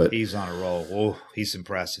is. But he's on a roll. Oh, he's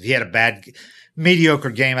impressive. He had a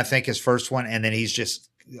mediocre game, I think, his first one, and then he's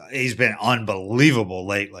been unbelievable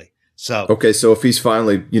lately. So okay, so if he's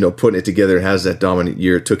finally putting it together and has that dominant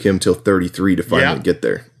year, it took him till 33 to finally get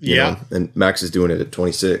there. You know? And Max is doing it at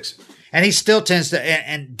 26, and he still tends to.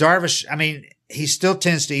 And Darvish, I mean, he still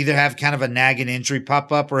tends to either have kind of a nagging injury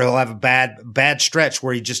pop up, or he'll have a bad stretch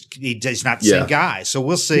where he's not the same guy. So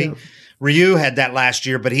we'll see. Yeah. Ryu had that last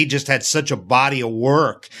year, but he just had such a body of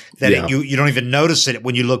work that you don't even notice it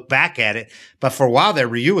when you look back at it. But for a while there,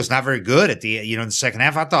 Ryu was not very good at the in the second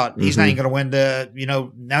half. I thought he's not even going to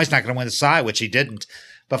win now he's not going to win the Cy, which he didn't.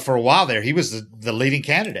 But for a while there, he was the leading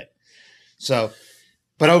candidate. So,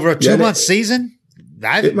 but over a 2-month season,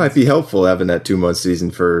 it might be helpful having that 2-month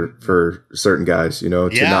season for certain guys, to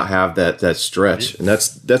not have that stretch. And I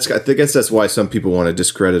guess that's why some people want to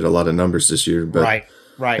discredit a lot of numbers this year. But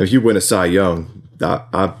Right. If you win a Cy Young,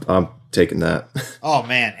 I'm taking that. Oh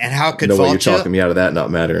man, and how it could No way vault you're talking me out of that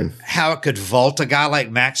not mattering. How it could vault a guy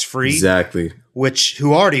like Max Fried, Exactly.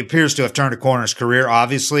 who already appears to have turned a corner in his career,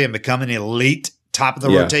 obviously, and become an elite top of the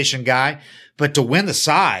rotation guy. But to win the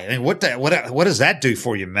Cy, I mean, what does that do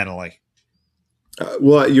for you mentally?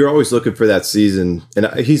 Well, you're always looking for that season, and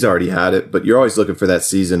he's already had it, but you're always looking for that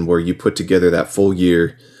season where you put together that full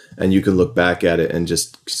year and you can look back at it and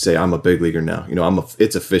just say, I'm a big leaguer now. You know,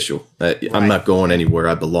 it's official. I'm not going anywhere.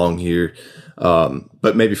 I belong here.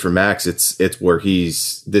 But maybe for Max, it's where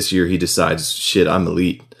this year he decides, shit, I'm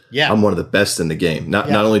elite. Yeah. I'm one of the best in the game.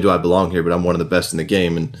 Not only do I belong here, but I'm one of the best in the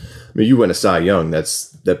game. And I mean, you win a Cy Young,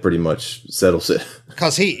 that pretty much settles it.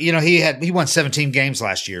 Because he won 17 games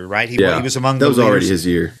last year, right? He was among that the was already his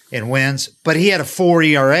year in wins, but he had a 4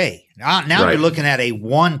 ERA. Now you're looking at a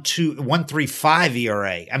 1.35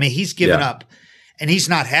 ERA. I mean, he's given up, and he's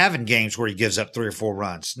not having games where he gives up 3 or 4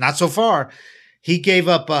 runs. Not so far. He gave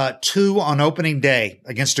up 2 on opening day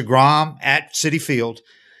against DeGrom at Citi Field.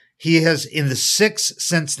 He has, in the 6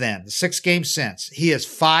 since then, the 6 games since, he is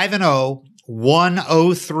 5-0,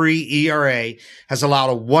 1.03 ERA, has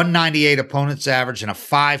allowed a 198 opponent's average and a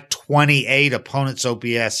 528 opponent's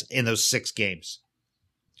OPS in those 6 games.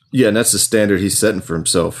 Yeah, and that's the standard he's setting for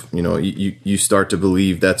himself. You know, you start to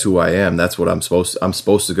believe that's who I am. That's what I'm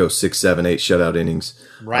supposed to go 6, 7, 8 shutout innings.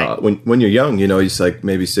 Right. When you're young, you know, it's like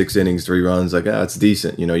maybe 6 innings, 3 runs, like, it's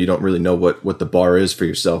decent. You know, you don't really know what the bar is for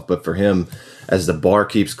yourself. But for him, as the bar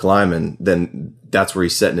keeps climbing, then that's where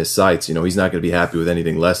he's setting his sights. You know, he's not going to be happy with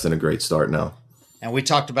anything less than a great start now. And we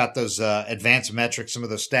talked about those advanced metrics, some of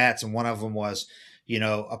those stats, and one of them was, you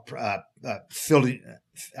know, fielding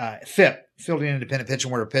independent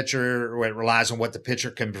pitching, where it relies on what the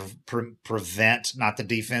pitcher can prevent, not the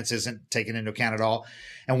defense isn't taken into account at all.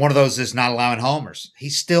 And one of those is not allowing homers. He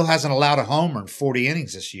still hasn't allowed a homer in 40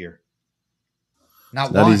 innings this year.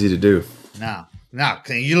 Not easy to do. No.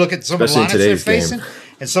 Can you look at some of the lineups they're facing? Game.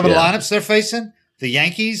 And some of the lineups they're facing? The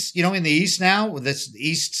Yankees, you know, in the East now, with this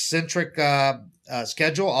East-centric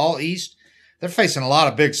schedule, all East, they're facing a lot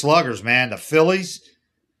of big sluggers, man. The Phillies,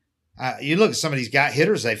 you look at some of these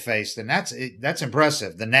hitters they faced, and that's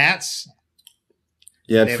impressive. The Nats.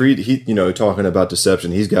 Yeah, and Fried, talking about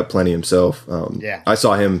deception, he's got plenty himself. I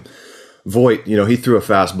saw him. Voit, he threw a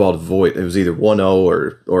fastball to Voit. It was either 1-0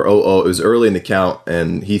 or 0-0. It was early in the count,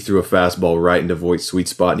 and he threw a fastball right into Voit's sweet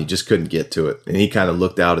spot, and he just couldn't get to it. And he kind of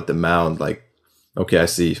looked out at the mound like, okay, I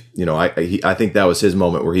see. I think that was his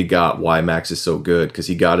moment where he got why Max is so good, because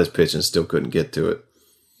he got his pitch and still couldn't get to it.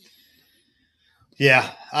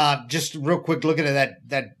 Yeah. Just real quick, looking at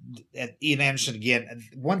that Ian Anderson again.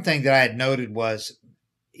 One thing that I had noted was,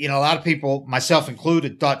 a lot of people, myself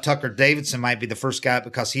included, thought Tucker Davidson might be the first guy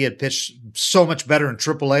because he had pitched so much better in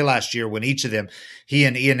AAA last year when each of them, he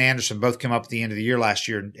and Ian Anderson both came up at the end of the year last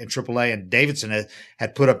year in AAA, and Davidson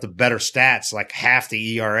had put up the better stats, like half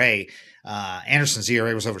the ERA. Anderson's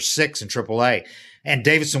ERA was over 6 in AAA, and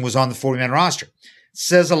Davidson was on the 40-man roster. It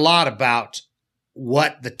says a lot about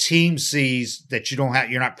what the team sees that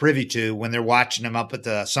you're not privy to when they're watching them up at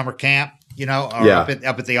the summer camp, up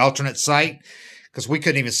at the alternate site. Because we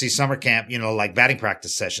couldn't even see summer camp, like batting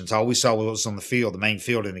practice sessions. All we saw was on the field, the main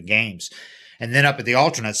field in the games. And then up at the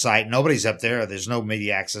alternate site, nobody's up there. There's no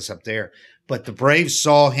media access up there. But the Braves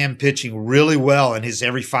saw him pitching really well in his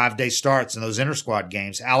every 5-day starts in those inter-squad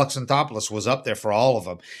games. Alex Anthopoulos was up there for all of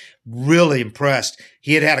them. Really impressed.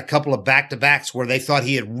 He had a couple of back-to-backs where they thought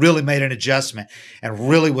he had really made an adjustment and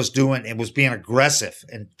really was being aggressive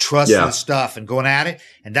and trusting his stuff and going at it.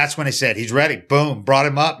 And that's when they said, he's ready. Boom. Brought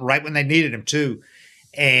him up right when they needed him too.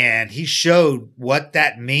 And he showed what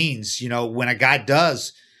that means, when a guy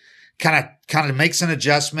does kind of makes an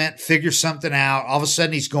adjustment, figures something out. All of a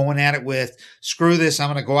sudden he's going at it with, screw this. I'm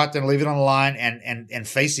going to go out there and leave it on the line and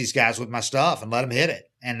face these guys with my stuff and let them hit it.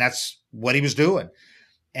 And that's what he was doing.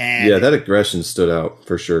 And that aggression stood out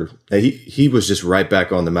for sure. He was just right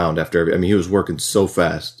back on the mound after he was working so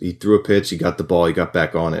fast. He threw a pitch, he got the ball, he got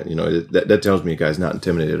back on it. That tells me a guy's not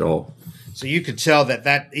intimidated at all. So you could tell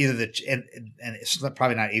that either and it's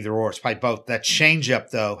probably not either or, it's probably both. That changeup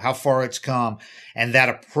though, how far it's come, and that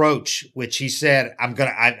approach, which he said,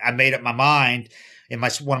 I made up my mind in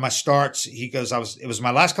one of my starts. He goes, it was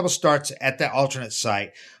my last couple of starts at that alternate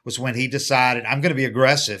site was when he decided I'm going to be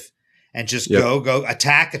aggressive and just go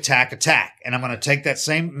attack. And I'm going to take that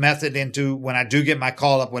same method into when I do get my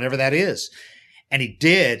call up, whatever that is. And he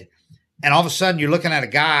did. And all of a sudden you're looking at a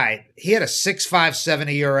guy, he had a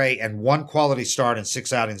 6.57 ERA and 1 quality start in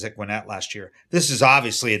 6 outings at Gwinnett last year. This is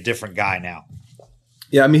obviously a different guy now.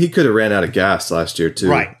 Yeah, he could have ran out of gas last year too.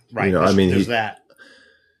 Right. There's that.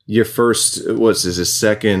 your first, what's his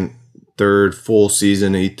second, third full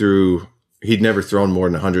season, he'd never thrown more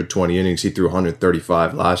than 120 innings. He threw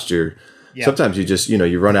 135 last year. Yep. Sometimes you just,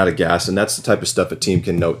 you run out of gas, and that's the type of stuff a team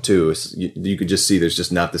can note too. You could just see there's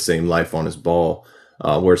just not the same life on his ball,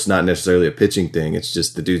 where it's not necessarily a pitching thing. It's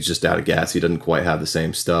just the dude's just out of gas. He doesn't quite have the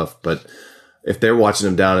same stuff. But if they're watching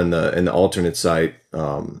him down in the alternate site,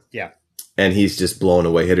 and he's just blowing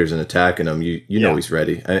away hitters and attacking them, you know he's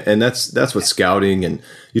ready. And that's what scouting, and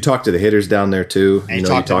you talk to the hitters down there too. And you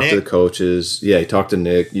talk to the coaches. Yeah, you talk to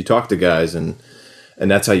Nick. You talk to guys, and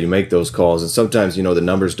that's how you make those calls. And sometimes, the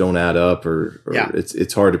numbers don't add up, or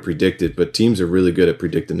it's hard to predict it. But teams are really good at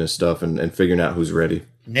predicting this stuff and figuring out who's ready.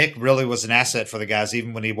 Nick really was an asset for the guys,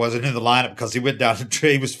 even when he wasn't in the lineup, because he went down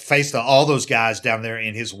he was faced all those guys down there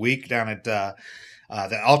in his week down at the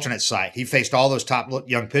alternate site. He faced all those top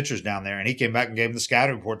young pitchers down there, and he came back and gave him the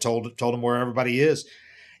scouting report, told him where everybody is.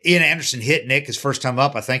 Ian Anderson hit Nick his first time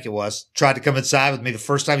up, I think it was. Tried to come inside with me. The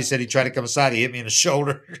first time he said he tried to come inside, he hit me in the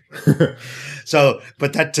shoulder.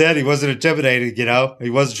 But that Ted, he wasn't intimidated, He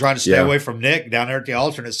wasn't trying to stay away from Nick down there at the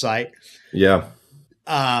alternate site. Yeah.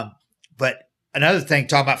 But another thing,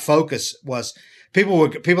 talking about focus, was people are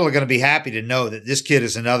going to be happy to know that this kid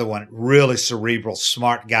is another one, really cerebral,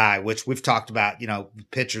 smart guy, which we've talked about,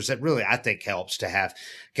 pitchers. That really, I think, helps to have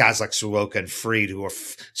guys like Soroka and Fried who are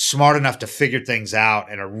smart enough to figure things out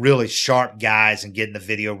and are really sharp guys and get in the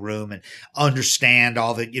video room and understand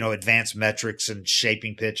all the, advanced metrics and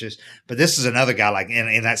shaping pitches. But this is another guy like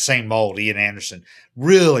in that same mold, Ian Anderson,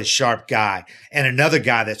 really sharp guy, and another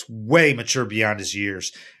guy that's way mature beyond his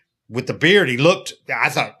years. With the beard, he looked, I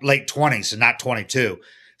thought, late 20s and not 22.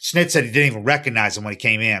 Snit said he didn't even recognize him when he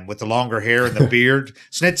came in with the longer hair and the beard.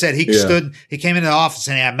 Snit said he came into the office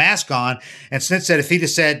and he had a mask on. And Snit said if he'd have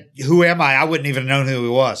said, "Who am I?" I wouldn't even have known who he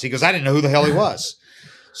was. He goes, "I didn't know who the hell he was."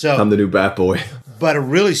 So I'm the new bat boy. But a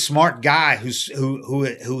really smart guy who's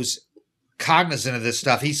cognizant of this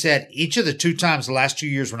stuff. He said each of the 2 times the last 2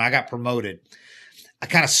 years when I got promoted, I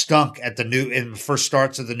kind of stunk in the first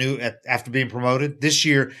starts of after being promoted. This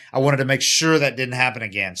year, I wanted to make sure that didn't happen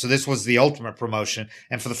again. So this was the ultimate promotion.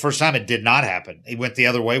 And for the first time, it did not happen. He went the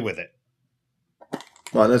other way with it.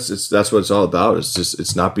 Well, that's what it's all about.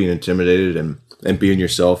 It's not being intimidated and being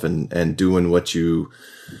yourself and doing what you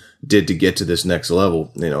did to get to this next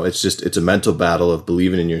level. It's a mental battle of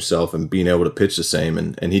believing in yourself and being able to pitch the same.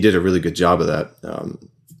 And he did a really good job of that.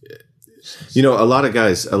 A lot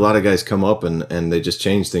of guys come up and they just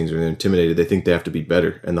change things when they're intimidated. They think they have to be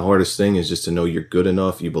better. And the hardest thing is just to know you're good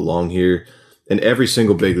enough, you belong here. And every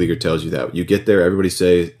single big leaguer tells you that. You get there, everybody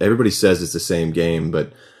says it's the same game,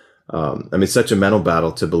 but it's such a mental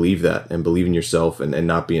battle to believe that and believe in yourself and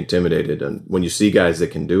not be intimidated. And when you see guys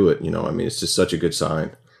that can do it, it's just such a good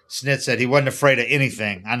sign. Snit said he wasn't afraid of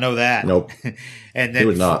anything. I know that. Nope. And then he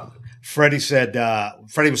was not. Freddie said,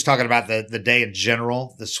 Freddie was talking about the day in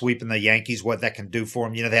general, the sweep in the Yankees, what that can do for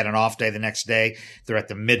them. They had an off day the next day. They're at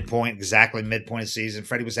the exactly midpoint of the season.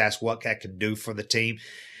 Freddie was asked what that could do for the team.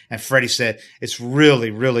 And Freddie said, it's really,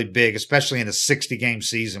 really big, especially in a 60-game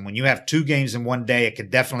season. When you have 2 games in one day, it could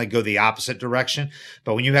definitely go the opposite direction.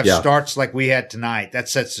 But when you have starts like we had tonight, that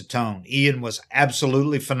sets the tone. Ian was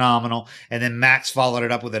absolutely phenomenal. And then Max followed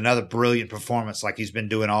it up with another brilliant performance like he's been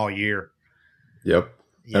doing all year. Yep.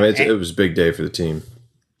 It was a big day for the team.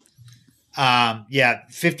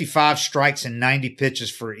 55 strikes and 90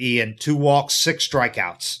 pitches for Ian, 2 walks, 6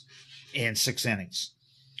 strikeouts in 6 innings.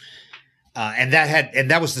 And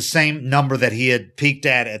that was the same number that he had peaked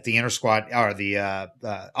at the inter squad or the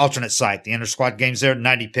alternate site, the inter squad games there,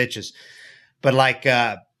 90 pitches. But like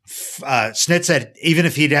Snit said, even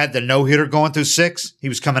if he'd had the no-hitter going through 6, he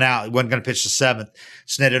was coming out. He wasn't going to pitch the 7th.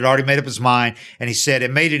 Snit had already made up his mind, and he said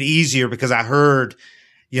it made it easier because I heard –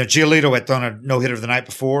 Giolito had thrown a no-hitter the night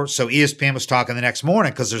before, so ESPN was talking the next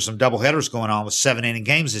morning because there's some doubleheaders going on with 7-inning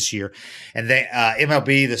games this year. And they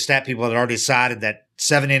MLB, the stat people had already decided that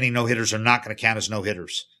 7-inning no-hitters are not going to count as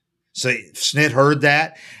no-hitters. So Snit heard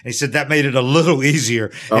that, and he said that made it a little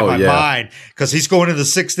easier in my mind because he's going into the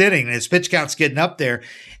 6th inning, and his pitch count's getting up there,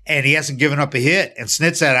 and he hasn't given up a hit. And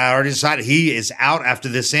Snit said, I already decided he is out after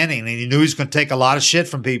this inning, and he knew he was going to take a lot of shit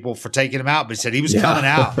from people for taking him out, but he said he was coming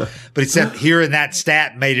out. But he said hearing that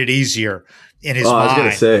stat made it easier in his mind. I was going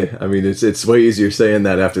to say, it's way easier saying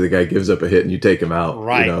that after the guy gives up a hit and you take him out.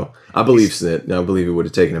 Right. I believe Snit. I believe he would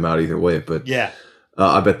have taken him out either way, but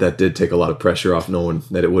I bet that did take a lot of pressure off knowing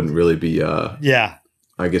that it wouldn't really be, I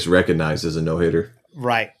guess, recognized as a no-hitter.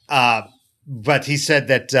 Right. But he said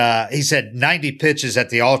that 90 pitches at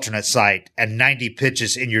the alternate site and 90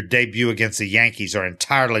 pitches in your debut against the Yankees are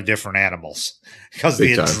entirely different animals because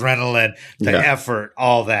the adrenaline, the effort,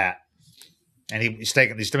 all that. And he's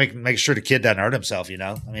to make sure the kid doesn't hurt himself, you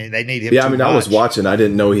know? I mean, they need him. Yeah, I mean, much. I was watching. I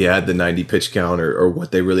didn't know he had the 90 pitch count or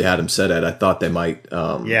what they really had him set at. I thought they might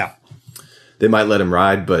they might let him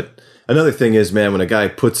ride. But another thing is, man, when a guy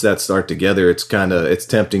puts that start together, it's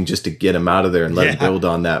tempting just to get him out of there and let him build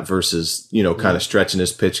on that versus, kind of stretching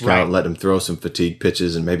his pitch count and let him throw some fatigue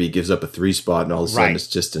pitches, and maybe he gives up a 3 spot and all of a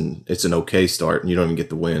sudden it's an okay start and you don't even get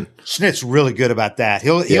the win. Schnitt's really good about that.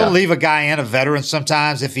 He'll leave a guy in, a veteran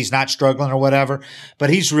sometimes if he's not struggling or whatever, but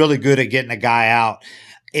he's really good at getting a guy out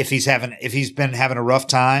if he's been having a rough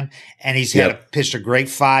time and he's pitched a great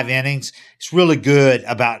 5 innings. It's really good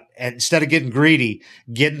about, instead of getting greedy,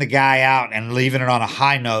 getting the guy out and leaving it on a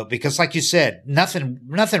high note, because like you said, nothing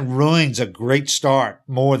ruins a great start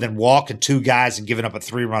more than walking 2 guys and giving up a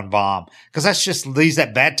 3-run bomb, because that's just leaves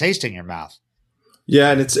that bad taste in your mouth.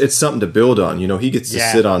 Yeah, and it's something to build on. He gets to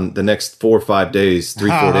sit on the next 4 or 5 days,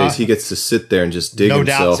 3-4 days. He gets to sit there and just dig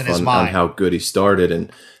himself on how good he started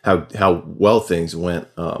and how well things went.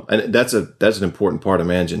 And that's an important part of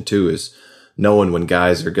managing too, is knowing when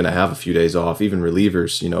guys are going to have a few days off, even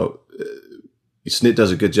relievers. Snit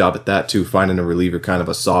does a good job at that too, finding a reliever kind of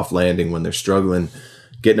a soft landing when they're struggling,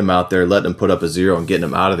 getting them out there, letting them put up a 0 and getting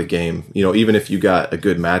them out of the game. Even if you got a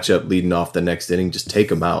good matchup leading off the next inning, just take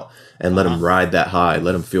them out and let them ride that high,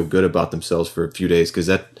 let them feel good about themselves for a few days, because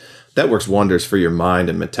that works wonders for your mind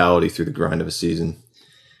and mentality through the grind of a season.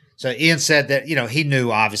 So Ian said that, he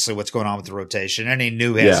knew obviously what's going on with the rotation, and he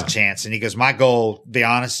knew he has a chance. And he goes, my goal, to be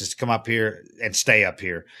honest, is to come up here and stay up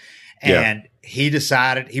here. And he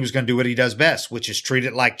decided he was going to do what he does best, which is treat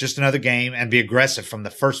it like just another game and be aggressive from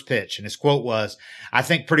the first pitch. And his quote was, I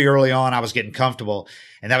think pretty early on I was getting comfortable.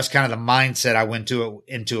 And that was kind of the mindset I went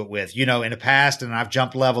into it with. In the past, and I've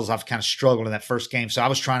jumped levels, I've kind of struggled in that first game. So I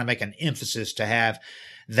was trying to make an emphasis to have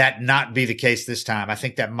that not be the case this time. I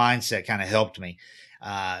think that mindset kind of helped me.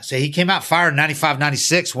 So he came out firing 95,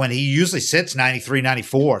 96 when he usually sits 93,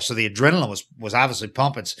 94. So the adrenaline was obviously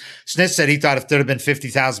pumping. Snit said he thought if there'd have been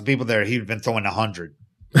 50,000 people there, he'd have been throwing 100.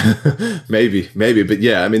 maybe. But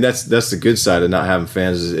yeah, I mean, that's the good side of not having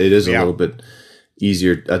fans. It is a little bit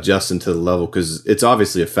easier adjusting to the level, because it's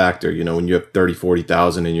obviously a factor. When you have 30,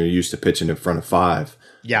 40,000 and you're used to pitching in front of 5.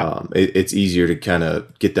 Yeah. It's easier to kind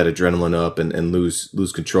of get that adrenaline up and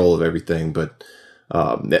lose control of everything. But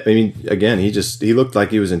I mean, again, he looked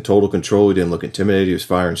like he was in total control. He didn't look intimidated. He was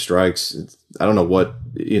firing strikes. I don't know what,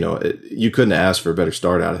 you couldn't ask for a better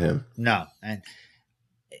start out of him. No. And,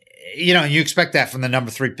 you expect that from the number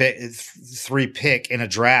 3 pick in a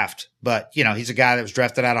draft. But, he's a guy that was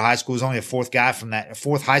drafted out of high school. He's only a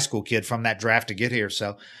 4th high school kid from that draft to get here.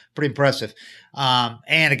 So pretty impressive.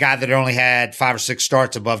 And a guy that only had 5 or 6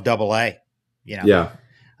 starts above AA, Yeah.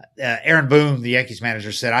 Aaron Boone, the Yankees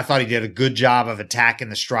manager, said, I thought he did a good job of attacking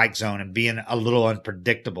the strike zone and being a little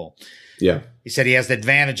unpredictable. Yeah. He said he has the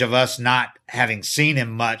advantage of us not having seen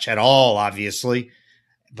him much at all, obviously.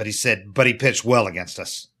 But he said, but he pitched well against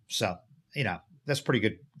us. So, that's pretty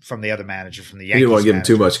good from the other manager, from the Yankees. You didn't want to give him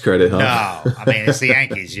too much credit, huh? No. I mean, it's the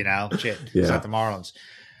Yankees, Shit. It's not the Marlins.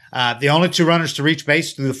 The only 2 runners to reach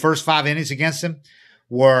base through the first 5 innings against him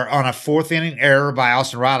were on a 4th inning error by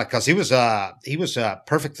Austin Riley, because he was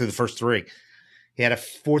perfect through the first 3. He had a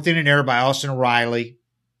 4th inning error by Austin Riley.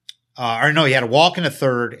 He had a walk in the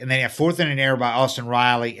 3rd, and then he had a 4th inning error by Austin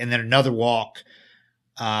Riley, and then another walk.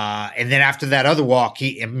 And then after that other walk,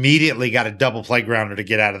 he immediately got a double play grounder to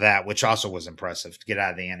get out of that, which also was impressive to get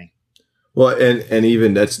out of the inning. Well, and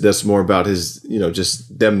even that's more about his,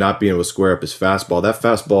 just them not being able to square up his fastball. That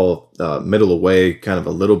fastball, middle away, kind of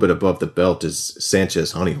a little bit above the belt, is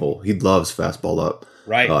Sanchez honey hole. He loves fastball up.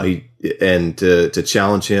 Right. To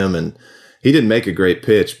challenge him, and he didn't make a great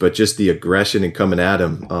pitch, but just the aggression and coming at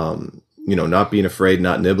him, not being afraid,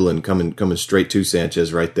 not nibbling, coming straight to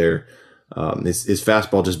Sanchez right there. His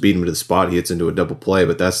fastball just beat him to the spot. He hits into a double play,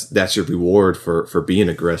 but that's your reward for being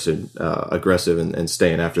aggressive and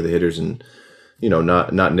staying after the hitters and,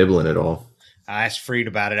 not nibbling at all. I asked Fried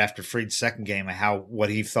about it after Fried's second game, what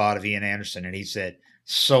he thought of Ian Anderson. And he said,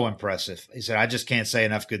 so impressive. He said, I just can't say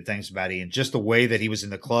enough good things about Ian. Just the way that he was in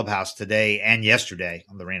the clubhouse today and yesterday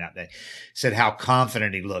on the rainout day. He said how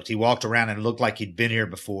confident he looked. He walked around and looked like he'd been here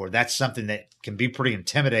before. That's something that can be pretty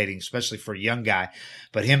intimidating, especially for a young guy.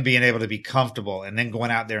 But him being able to be comfortable and then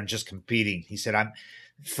going out there and just competing. He said,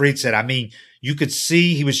 Fried said, you could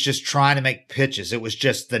see he was just trying to make pitches. It was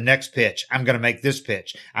just the next pitch. I'm going to make this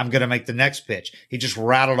pitch. I'm going to make the next pitch. He just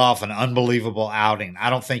rattled off an unbelievable outing.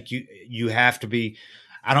 I don't think you have to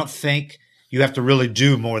really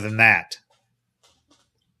do more than that.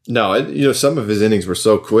 No, some of his innings were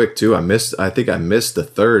so quick too. I think I missed the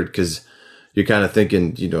 3rd because, you're kind of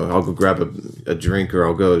thinking, I'll go grab a drink or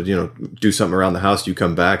I'll go, do something around the house. You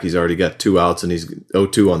come back, he's already got 2 outs and he's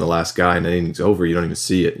 0-2 on the last guy, and the inning's over. You don't even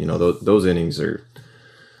see it. Those innings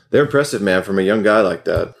they're impressive, man, from a young guy like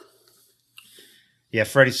that. Yeah,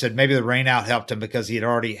 Freddie said maybe the rain out helped him because he had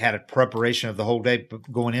already had a preparation of the whole day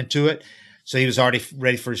going into it. So he was already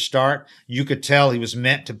ready for his start. You could tell he was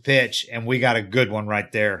meant to pitch, and we got a good one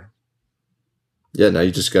right there. Yeah, now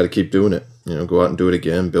you just got to keep doing it. Go out and do it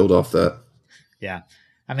again, build off that. Yeah.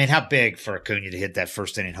 I mean, how big for Acuna to hit that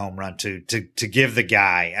first inning home run to give the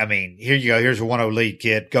guy. I mean, here you go. Here's a 1-0 lead,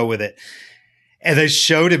 kid. Go with it. And they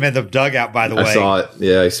showed him in the dugout, by the way. I saw it.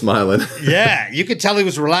 Yeah, he's smiling. Yeah, you could tell he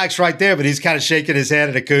was relaxed right there, but he's kind of shaking his head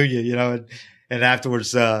at Acuna, and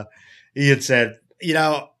afterwards Ian said, he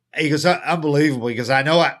goes, unbelievable. He goes, I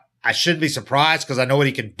know I shouldn't be surprised because I know what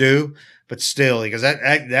he can do, but still, he goes,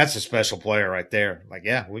 that's a special player right there. Like,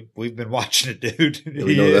 yeah, we've been watching it, dude. Yeah,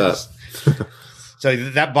 we know that. So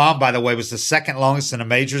that bomb, by the way, was the second longest in the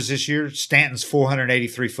majors this year. Stanton's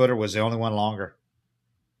 483-footer was the only one longer.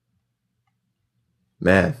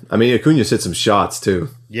 Man, I mean, Acuna's hit some shots too.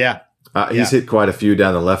 Yeah. He's hit quite a few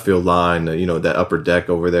down the left field line, that upper deck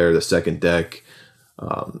over there, the second deck.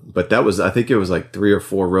 But I think it was like 3 or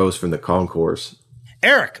 4 rows from the concourse.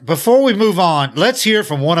 Eric, before we move on, let's hear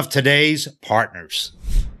from one of today's partners.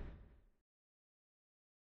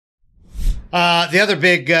 The other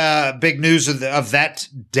big news of that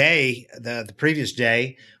day, the previous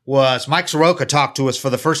day, was Mike Soroka talked to us for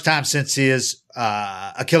the first time since his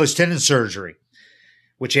Achilles tendon surgery,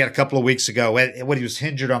 which he had a couple of weeks ago. When he was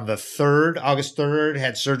injured on the 3rd, August 3rd,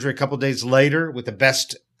 had surgery a couple of days later with the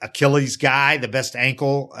best Achilles guy, the best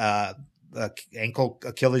ankle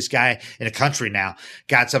Achilles guy in the country now.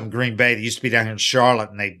 Got up in Green Bay. They used to be down here in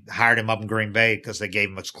Charlotte, and they hired him up in Green Bay because they gave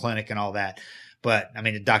him a clinic and all that. But, I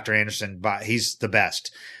mean, Dr. Anderson, he's the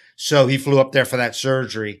best. So he flew up there for that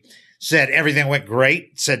surgery. Said everything went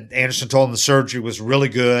great. Said Anderson told him the surgery was really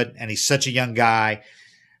good, and he's such a young guy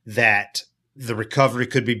that the recovery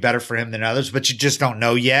could be better for him than others, but you just don't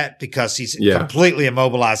know yet because he's completely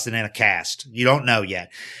immobilized and in a cast. You don't know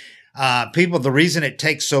yet. The reason it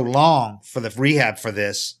takes so long for the rehab for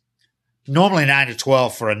this, normally 9 to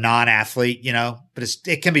 12 for a non-athlete, but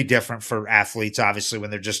it can be different for athletes, obviously,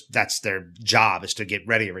 when that's their job is to get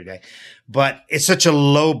ready every day. But it's such a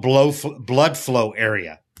low blood flow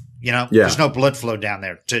area, There's no blood flow down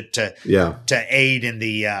there to aid in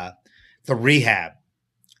the rehab.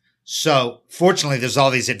 So fortunately, there's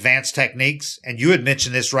all these advanced techniques. And you had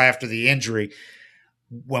mentioned this right after the injury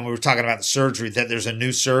when we were talking about the surgery, that there's a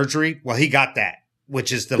new surgery. Well, he got that,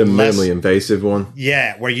 which is the minimally invasive one.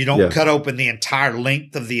 Yeah, where you don't cut open the entire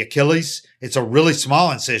length of the Achilles. It's a really small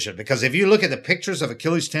incision because if you look at the pictures of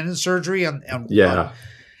Achilles tendon surgery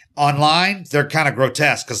online, they're kind of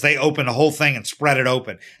grotesque because they open the whole thing and spread it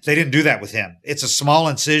open. They didn't do that with him. It's a small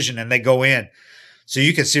incision and they go in. So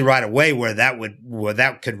you can see right away where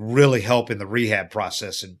that could really help in the rehab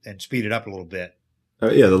process and speed it up a little bit.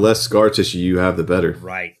 The less scar tissue you have, the better.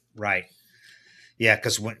 Right. Yeah,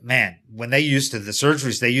 because when they used to the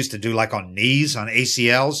surgeries they used to do like on knees, on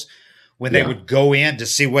ACLs, when they would go in to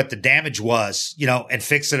see what the damage was, and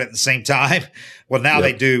fix it at the same time. Well, now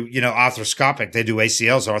they do, arthroscopic. They do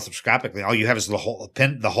ACLs arthroscopically. All you have is the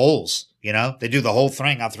holes. They do the whole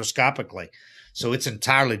thing arthroscopically. So it's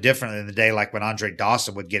entirely different than the day like when Andre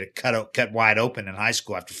Dawson would get it cut wide open in high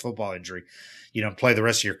school after football injury, and play the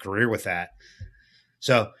rest of your career with that.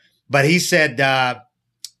 So, but he said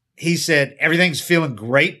everything's feeling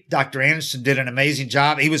great. Dr. Anderson did an amazing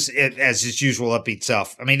job. He was, as his usual, upbeat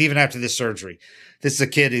self. I mean, even after this surgery, this is a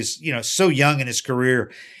kid who's, so young in his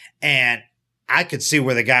career, and I could see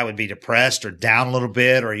where the guy would be depressed or down a little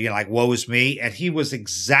bit or, like, woe is me. And he was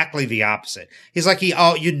exactly the opposite. He's like,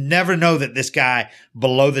 you never know that this guy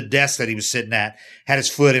below the desk that he was sitting at had his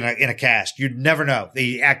foot in a cast. You'd never know.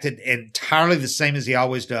 He acted entirely the same as he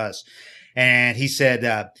always does. And he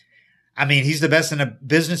said, he's the best in the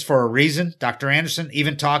business for a reason. Dr. Anderson,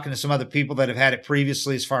 even talking to some other people that have had it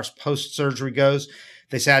previously as far as post-surgery goes,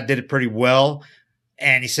 they said I did it pretty well.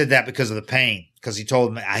 And he said that because of the pain, because he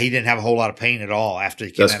told them he didn't have a whole lot of pain at all after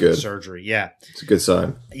he came out of the surgery. Yeah. It's a good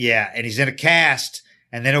sign. Yeah. And he's in a cast,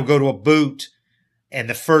 and then he'll go to a boot. And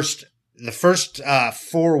the first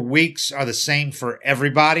 4 weeks are the same for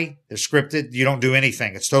everybody. They're scripted. You don't do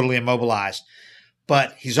anything. It's totally immobilized.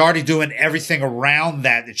 But he's already doing everything around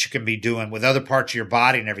that you can be doing with other parts of your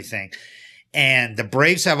body and everything. And the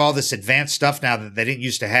Braves have all this advanced stuff now that they didn't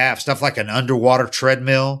used to have, stuff like an underwater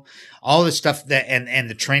treadmill, all this stuff that, and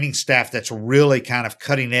the training staff that's really kind of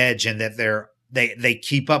cutting edge, and that They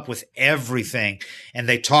keep up with everything, and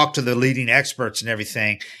they talk to the leading experts and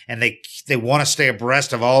everything, and they want to stay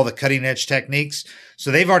abreast of all the cutting edge techniques.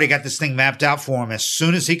 So they've already got this thing mapped out for him. As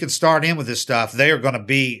soon as he can start in with this stuff, they are going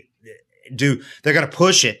to they're going to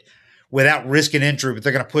push it without risking injury, but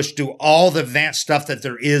they're going to do all the advanced stuff that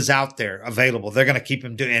there is out there available. They're going to keep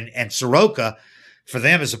him doing, and Soroka, for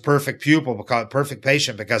them, is a perfect perfect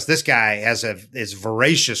patient, because this guy is a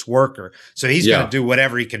voracious worker. So he's going to do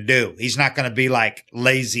whatever he can do. He's not going to be like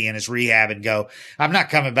lazy in his rehab and go, I'm not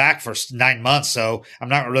coming back for 9 months, so I'm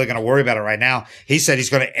not really going to worry about it right now. He said he's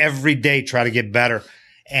going to every day try to get better.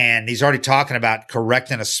 And he's already talking about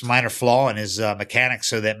correcting a minor flaw in his mechanics,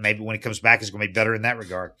 so that maybe when he comes back, he's going to be better in that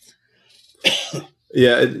regard.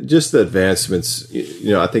 Yeah, just the advancements.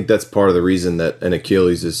 I think that's part of the reason that an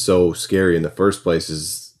Achilles is so scary in the first place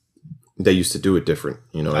is they used to do it different,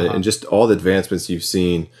 and just all the advancements you've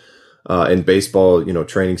seen in baseball,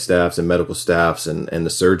 training staffs and medical staffs and the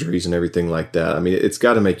surgeries and everything like that. I mean, it's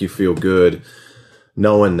got to make you feel good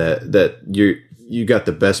knowing that you got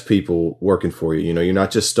the best people working for you. You're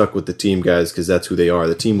not just stuck with the team guys because that's who they are.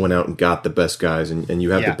 The team went out and got the best guys, and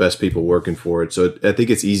you have the best people working for it. So I think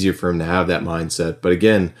it's easier for him to have that mindset. But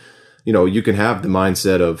again, you can have the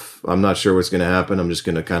mindset of, I'm not sure what's going to happen. I'm just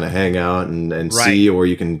going to kind of hang out and see, or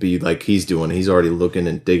you can be like he's doing. He's already looking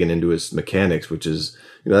and digging into his mechanics, which is,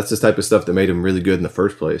 that's the type of stuff that made him really good in the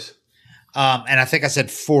first place. And I think I said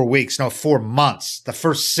 4 weeks. No, 4 months. The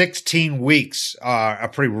first 16 weeks are a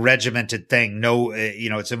pretty regimented thing. No,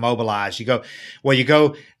 it's immobilized.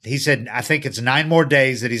 He said, I think it's 9 more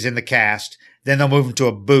days that he's in the cast. Then they'll move him to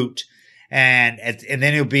a boot. And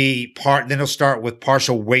then he'll start with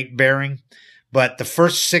partial weight bearing. But the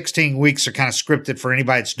first 16 weeks are kind of scripted for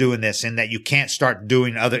anybody that's doing this, in that you can't start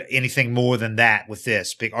doing anything more than that with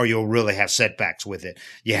this, or you'll really have setbacks with it.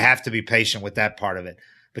 You have to be patient with that part of it.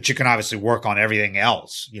 But you can obviously work on everything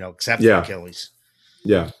else, except for Achilles.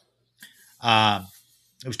 Yeah.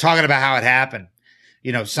 He was talking about how it happened.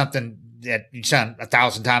 Something that he's done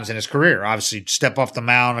 1,000 times in his career. Obviously, step off the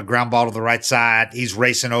mound, a ground ball to the right side. He's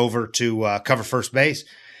racing over to cover first base.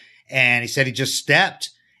 And he said he just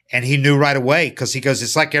stepped, and he knew right away, because he goes,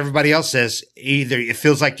 it's like everybody else says, either it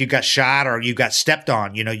feels like you got shot or you got stepped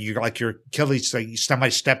on. You're like your Achilles, like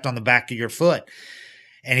somebody stepped on the back of your foot.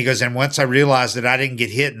 And he goes, and once I realized that I didn't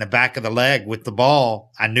get hit in the back of the leg with the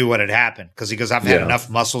ball, I knew what had happened. Because he goes, I've had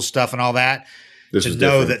enough muscle stuff and all that to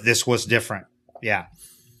know that this was different. Yeah.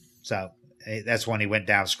 So that's when he went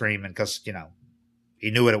down screaming, because,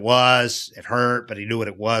 he knew what it was. It hurt, but he knew what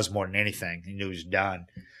it was more than anything. He knew he was done.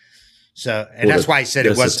 So, and that's why he said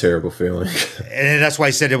it was a terrible feeling. And that's why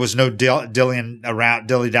he said there was no dilly-dallying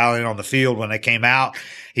on the field when they came out.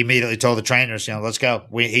 He immediately told the trainers, let's go.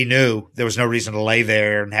 He knew there was no reason to lay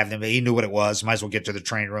there and have them. He knew what it was. Might as well get to the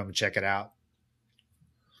training room and check it out.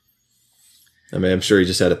 I mean, I'm sure he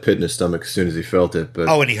just had a pit in his stomach as soon as he felt it. But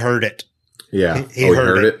and he heard it. Yeah. He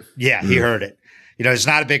heard it. Yeah, he heard it. It's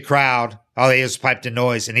not a big crowd. All they is piped in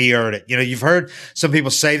noise, and he heard it. You've heard some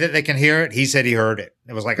people say that they can hear it. He said he heard it.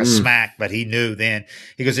 It was like a smack, but he knew then.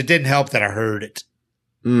 He goes, it didn't help that I heard it.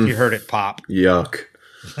 You heard it pop. Yuck.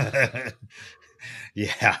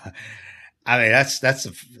 Yeah. I mean,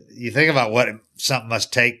 you think about what something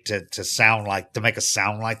must take to make a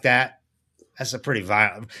sound like that. That's a pretty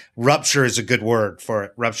violent. Rupture is a good word for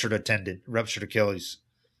it. Ruptured Achilles.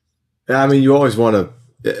 I mean, you always want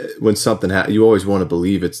to, when something happens, you always want to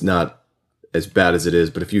believe it's not as bad as it is.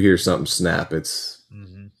 But if you hear something snap, it's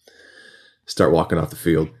start walking off the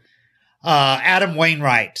field. Adam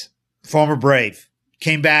Wainwright, former Brave,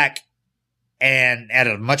 came back and at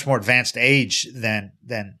a much more advanced age than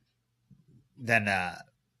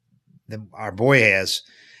our boy has.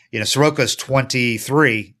 Soroka's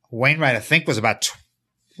 23. Wainwright, I think, was about,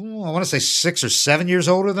 I want to say 6 or 7 years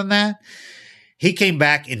older than that. He came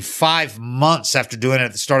back in 5 months after doing it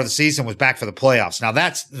at the start of the season, was back for the playoffs. Now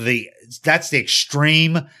that's the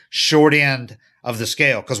extreme short end of the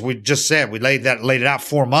scale, because we just said we laid it out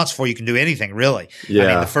 4 months before you can do anything really.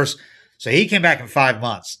 Yeah. I mean, so he came back in 5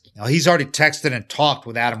 months. Now he's already texted and talked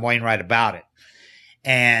with Adam Wainwright about it.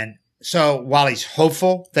 And so while he's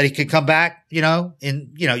hopeful that he could come back, there's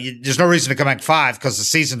no reason to come back 5 because the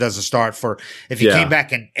season doesn't start if he came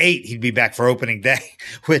back in 8, he'd be back for opening day,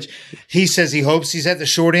 which he says he hopes he's at the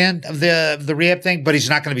short end of the rehab thing, but he's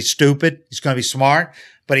not going to be stupid. He's going to be smart,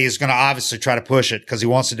 but he is going to obviously try to push it because he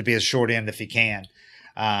wants it to be a short end if he can.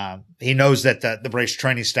 He knows that the Braves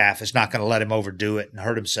training staff is not going to let him overdo it and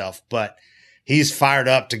hurt himself, but he's fired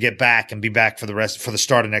up to get back and be back for the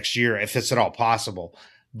start of next year, if it's at all possible,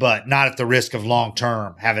 but not at the risk of long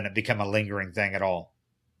term having it become a lingering thing at all.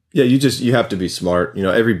 Yeah, you have to be smart.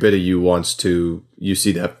 Every bit of you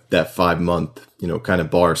see that 5 month, kind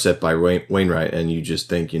of bar set by Wainwright, and you just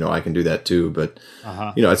think, I can do that too. But,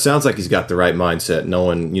 it sounds like he's got the right mindset,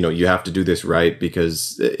 knowing, you have to do this right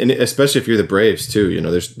because, and especially if you're the Braves too,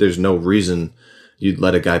 there's no reason you'd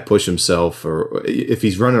let a guy push himself, or if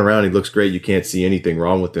he's running around, he looks great. You can't see anything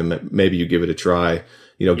wrong with him. Maybe you give it a try.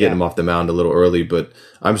 Getting him off the mound a little early, but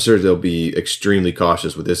I'm sure they'll be extremely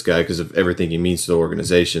cautious with this guy because of everything he means to the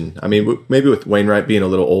organization. I mean, maybe with Wainwright being a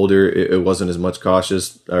little older, it wasn't as much caution.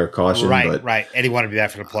 Right. And he wanted to be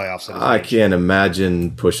back for the playoffs. I can't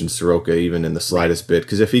imagine pushing Soroka even in the slightest bit,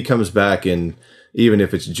 because if he comes back in, even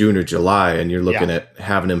if it's June or July, and you're looking at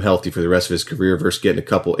having him healthy for the rest of his career versus getting a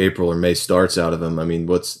couple April or May starts out of him, I mean,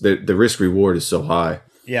 what's the risk reward is so high.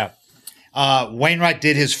 Yeah. Wainwright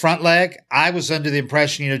did his front leg. I was under the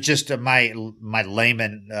impression, just my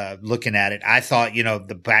layman looking at it, I thought,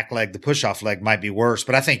 the back leg, the push-off leg might be worse.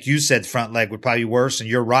 But I think you said front leg would probably be worse, and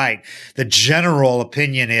you're right. The general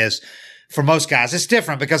opinion is, for most guys, it's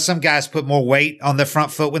different because some guys put more weight on their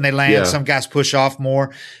front foot when they land. Yeah. Some guys push off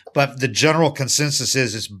more. But the general consensus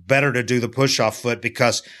is it's better to do the push-off foot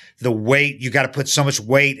because the weight, you got to put so much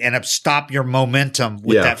weight and stop your momentum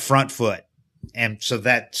with that front foot. And so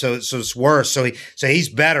it's worse. So he's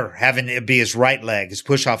better having it be his right leg, his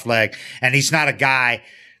push-off leg. And he's not a guy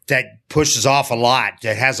that pushes off a lot,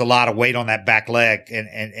 that has a lot of weight on that back leg.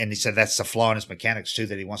 And he said that's the flaw in his mechanics too,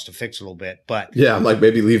 that he wants to fix a little bit. But yeah, I'm like,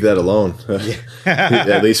 maybe leave that alone,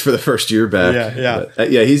 at least for the first year back. Yeah. But,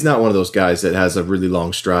 he's not one of those guys that has a really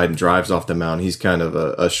long stride and drives off the mound. He's kind of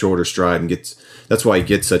a shorter stride and that's why he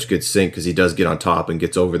gets such good sink, because he does get on top and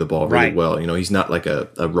gets over the ball really well. He's not like a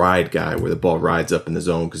ride guy where the ball rides up in the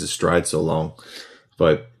zone because his stride's so long.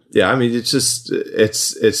 But yeah, I mean, it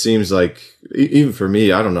seems like, even for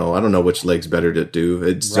me, I don't know which leg's better to do.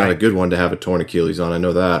 It's not a good one to have a torn Achilles on. I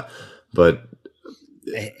know that, but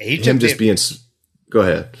go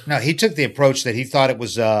ahead. No, he took the approach that he thought it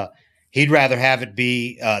was, he'd rather have it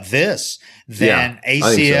be this than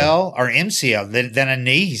ACL or MCL, than a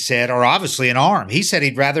knee, he said, or obviously an arm. He said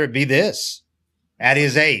he'd rather it be this at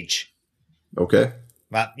his age. Okay.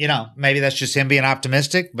 But, maybe that's just him being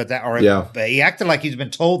optimistic, but he acted like he's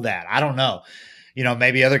been told that. I don't know.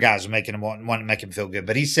 Maybe other guys are making him want to make him feel good.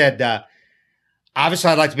 But he said, obviously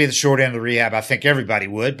I'd like to be at the short end of the rehab. I think everybody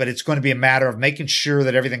would, but it's going to be a matter of making sure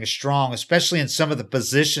that everything is strong, especially in some of the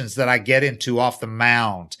positions that I get into off the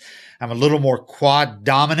mound. I'm a little more quad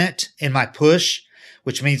dominant in my push,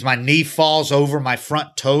 which means my knee falls over my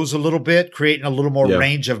front toes a little bit, creating a little more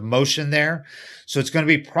range of motion there. So it's going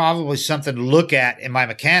to be probably something to look at in my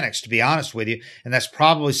mechanics, to be honest with you. And that's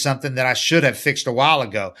probably something that I should have fixed a while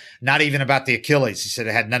ago. Not even about the Achilles. He said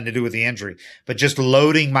it had nothing to do with the injury, but just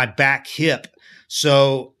loading my back hip.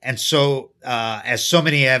 As so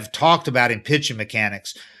many have talked about in pitching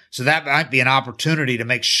mechanics. So that might be an opportunity to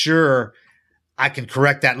make sure I can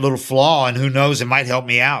correct that little flaw, and who knows, it might help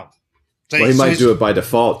me out. Well, he might do it by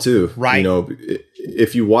default too. Right.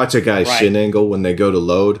 If you watch a guy's shin angle when they go to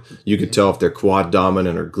load, you can tell if they're quad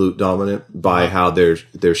dominant or glute dominant by how their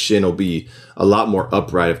shin will be a lot more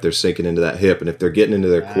upright if they're sinking into that hip. And if they're getting into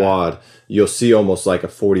their quad, you'll see almost like a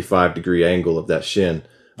 45-degree angle of that shin.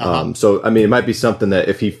 So, I mean, it might be something that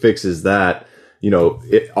if he fixes that,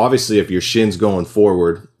 obviously if your shin's going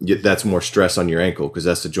forward, that's more stress on your ankle because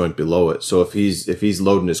that's the joint below it. So if he's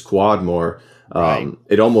loading his quad more,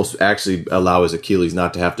 it almost actually allow his Achilles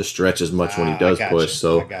not to have to stretch as much when he does push.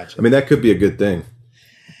 So, I mean, that could be a good thing.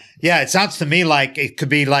 Yeah, it sounds to me like it could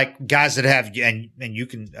be like guys that have, and you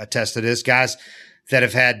can attest to this, guys that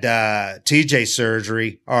have had TJ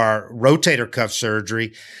surgery or rotator cuff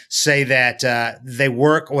surgery say that they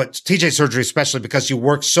work with TJ surgery, especially because you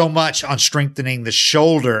work so much on strengthening the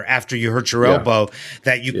shoulder after you hurt your elbow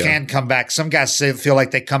that you can come back. Some guys feel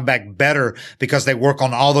like they come back better because they work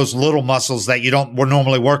on all those little muscles that you don't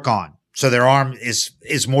normally work on. So their arm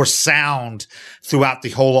is more sound throughout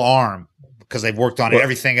the whole arm because they've worked on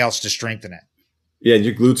everything else to strengthen it. Yeah, and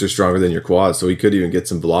your glutes are stronger than your quads, so he could even get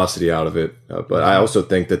some velocity out of it. But I also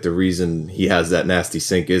think that the reason he has that nasty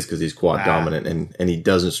sink is because he's quad dominant and he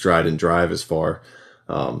doesn't stride and drive as far.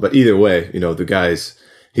 But either way, the guy's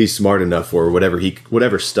he's smart enough for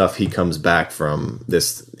whatever stuff he comes back from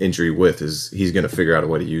this injury with he's going to figure out a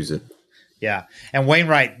way to use it. Yeah, and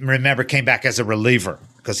Wainwright, remember, came back as a reliever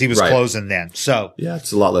because he was closing then. So yeah,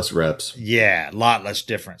 it's a lot less reps. Yeah, a lot less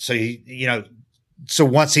different. So So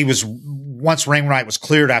once Wainwright was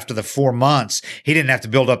cleared after the 4 months, he didn't have to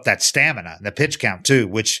build up that stamina, the pitch count too,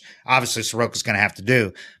 which obviously Soroka's going to have to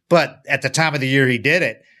do. But at the time of the year he did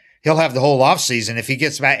it, he'll have the whole off season. If he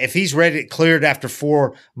gets back, if he's ready, cleared after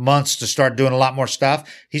 4 months to start doing a lot more stuff,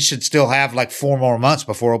 he should still have like 4 more months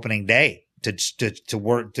before opening day to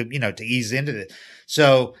work, to ease into it.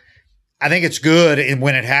 So I think it's good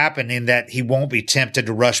when it happened in that he won't be tempted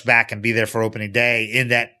to rush back and be there for opening day, in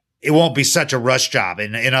that it won't be such a rush job.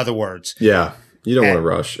 In other words. Yeah. You don't want to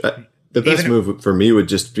rush. The best move for me would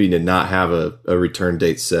just be to not have a return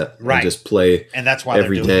date set. Right. And just play and that's why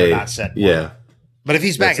every they're day. They're not set. Yeah. But if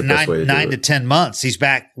he's back in 9 to 10 months, he's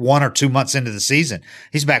back 1 or 2 months into the season.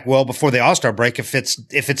 He's back well before the All-Star break if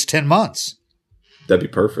it's 10 months. That'd be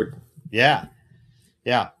perfect. Yeah.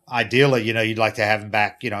 Yeah. Ideally, you'd like to have him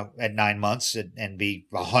back, at 9 months and be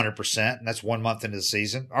 100%. And that's 1 month into the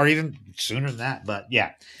season, or even sooner than that. But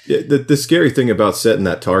yeah. The scary thing about setting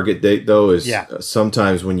that target date, though, is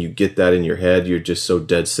sometimes when you get that in your head, you're just so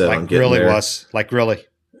dead set on getting there. Like Grilly.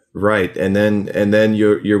 Right. And then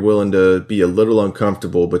you're willing to be a little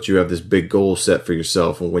uncomfortable, but you have this big goal set for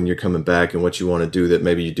yourself and when you're coming back and what you want to do, that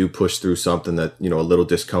maybe you do push through something that, a little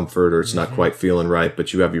discomfort or it's not quite feeling right,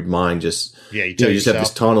 but you have your mind just, you just have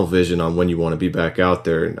this tunnel vision on when you want to be back out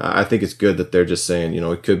there. And I think it's good that they're just saying,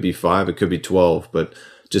 it could be 5, it could be 12, but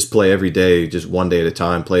just play every day, just one day at a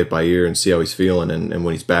time, play it by ear and see how he's feeling. And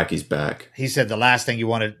when he's back, he's back. He said the last thing you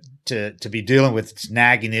wanted to be dealing with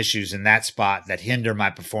nagging issues in that spot that hinder my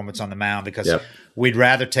performance on the mound, because we'd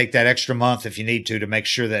rather take that extra month if you need to make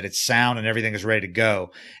sure that it's sound and everything is ready to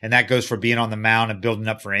go. And that goes for being on the mound and building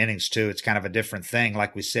up for innings too. It's kind of a different thing.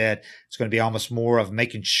 Like we said, it's going to be almost more of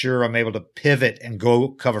making sure I'm able to pivot and go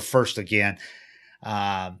cover first again.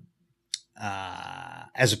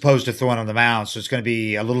 As opposed to throwing on the mound. So it's going to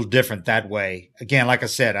be a little different that way. Again, like I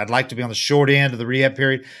said, I'd like to be on the short end of the rehab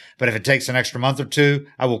period, but if it takes an extra month or 2,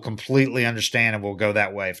 I will completely understand and we'll go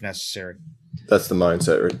that way if necessary. That's the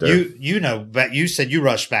mindset right there. But you said you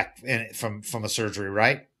rushed back from a surgery,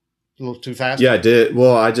 right? A little too fast? Yeah, I did.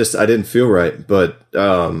 Well, I didn't feel right, but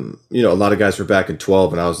a lot of guys were back in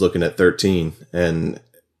 12 and I was looking at 13, and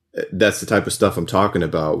that's the type of stuff I'm talking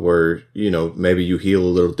about where, maybe you heal a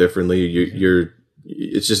little differently.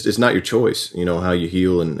 It's not your choice, how you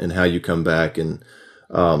heal and how you come back. And,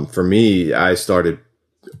 for me, I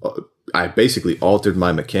basically altered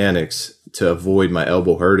my mechanics to avoid my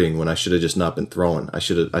elbow hurting when I should have just not been throwing. I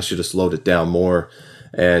should have slowed it down more.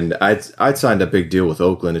 And I'd signed a big deal with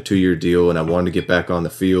Oakland, a 2-year deal, and I wanted to get back on the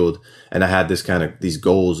field. And I had these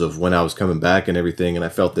goals of when I was coming back and everything. And I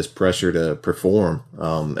felt this pressure to perform,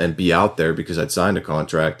 and be out there because I'd signed a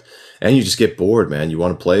contract. And you just get bored, man. You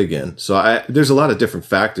want to play again. So there's a lot of different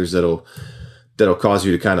factors that'll cause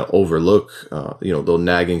you to kind of overlook, the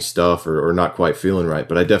nagging stuff or not quite feeling right.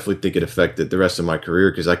 But I definitely think it affected the rest of my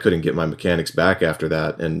career because I couldn't get my mechanics back after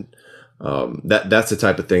that. And that's the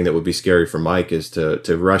type of thing that would be scary for Mike, is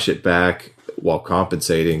to rush it back while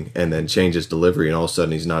compensating and then change his delivery. And all of a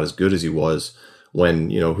sudden he's not as good as he was when,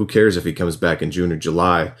 who cares if he comes back in June or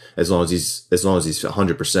July, as long as he's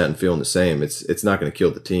 100% and feeling the same. It's not going to kill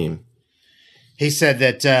the team. He said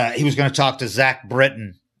that he was going to talk to Zach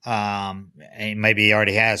Britton. And maybe he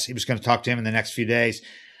already has. He was going to talk to him in the next few days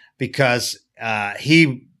because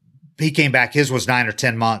he came back. His was 9 or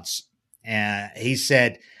 10 months. And he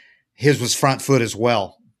said his was front foot as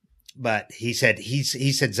well. But he said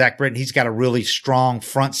Zach Britton, he's got a really strong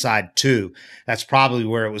front side too. That's probably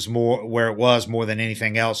where it was more than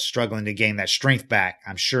anything else, struggling to gain that strength back.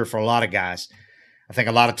 I'm sure for a lot of guys. I think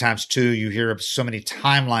a lot of times too, you hear of so many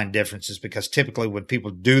timeline differences because typically when people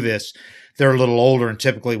do this, they're a little older, and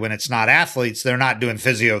typically when it's not athletes, they're not doing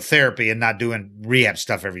physiotherapy and not doing rehab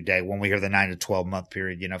stuff every day when we hear the 9 to 12 month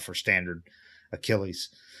period, for standard Achilles.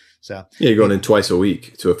 So yeah, you're going in twice a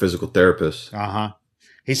week to a physical therapist.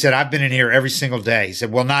 He said, I've been in here every single day. He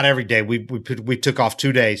said, well, not every day. We took off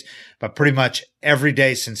 2 days, but pretty much every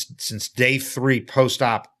day since day 3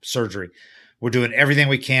 post-op surgery. We're doing everything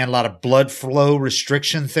we can, a lot of blood flow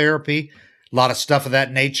restriction therapy, a lot of stuff of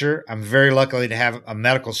that nature. I'm very lucky to have a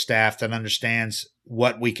medical staff that understands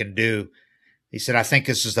what we can do. He said, I think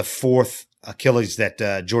this is the 4th Achilles that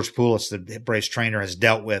George Poulos, the Braves trainer, has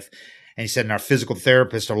dealt with. And he said, and our physical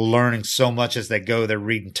therapists are learning so much as they go. They're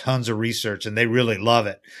reading tons of research, and they really love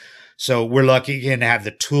it. So we're lucky again to have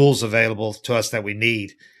the tools available to us that we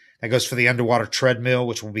need. That goes for the underwater treadmill,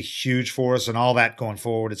 which will be huge for us, and all that going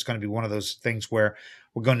forward. It's going to be one of those things where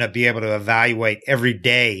we're going to be able to evaluate every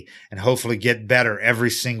day and hopefully get better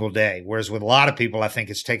every single day. Whereas with a lot of people, I think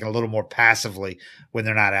it's taken a little more passively when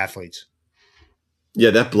they're not athletes.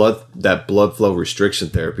 Yeah, that blood flow restriction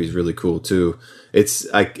therapy is really cool too.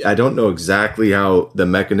 I don't know exactly how the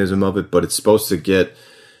mechanism of it, but it's supposed to get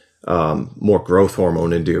more growth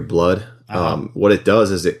hormone into your blood. What it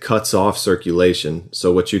does is it cuts off circulation.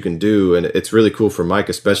 So what you can do, and it's really cool for Mike,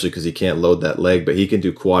 especially because he can't load that leg, but he can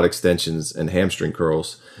do quad extensions and hamstring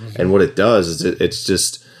curls. Mm-hmm. And what it does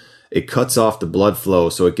is it cuts off the blood flow.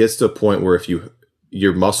 So it gets to a point where if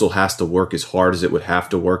your muscle has to work as hard as it would have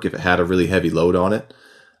to work if it had a really heavy load on it.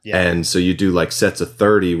 Yeah. And so you do like sets of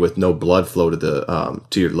 30 with no blood flow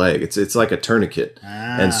to your leg. It's like a tourniquet.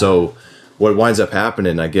 And so what winds up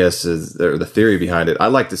happening, I guess, is the theory behind it. I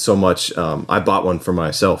liked it so much. I bought one for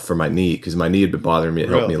myself for my knee because my knee had been bothering me. It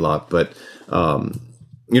helped me a lot. But,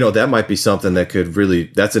 that might be something that could really,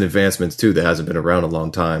 that's an advancement too that hasn't been around a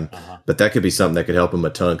long time. But that could be something that could help him a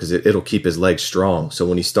ton because it'll keep his legs strong. So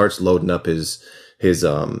when he starts loading up his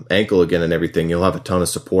ankle again and everything, he'll have a ton of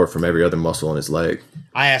support from every other muscle in his leg.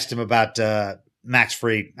 I asked him about Max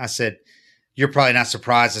Fried. I said, you're probably not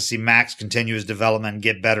surprised to see Max continue his development and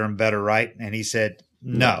get better and better, right? And he said,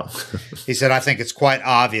 no. He said, I think it's quite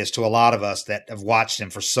obvious to a lot of us that have watched him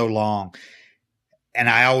for so long. And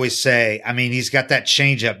I always say, I mean, he's got that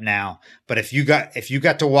changeup now, but if you got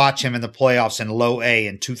to watch him in the playoffs in low A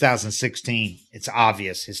in 2016, it's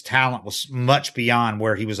obvious his talent was much beyond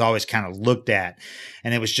where he was always kind of looked at.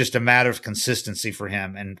 And it was just a matter of consistency for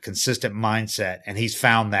him and consistent mindset. And he's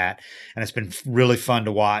found that. And it's been really fun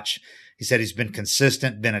to watch. He said he's been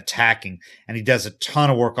consistent, been attacking, and he does a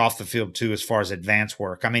ton of work off the field too as far as advanced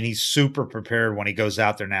work. I mean, he's super prepared when he goes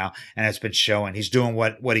out there now, and it's been showing. He's doing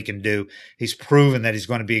what he can do. He's proven that he's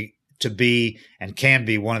going to be and can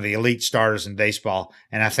be one of the elite starters in baseball,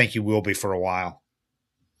 and I think he will be for a while.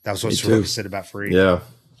 That was what Soroka said about Fried. Yeah.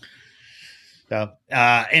 So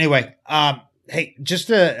anyway, hey,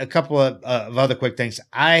 just a couple of other quick things.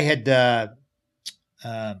 I had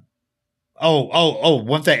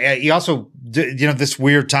one thing. He also, this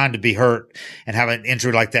weird time to be hurt and have an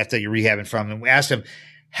injury like that you're rehabbing from. And we asked him,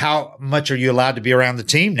 how much are you allowed to be around the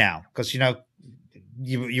team now? Because,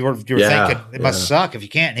 you were thinking it must suck if you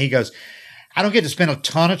can't. And he goes, I don't get to spend a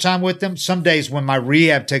ton of time with them. Some days when my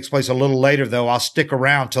rehab takes place a little later, though, I'll stick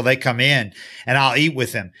around till they come in and I'll eat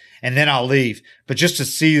with them and then I'll leave. But just to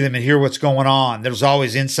see them and hear what's going on, there's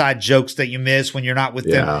always inside jokes that you miss when you're not with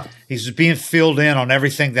them. He's being filled in on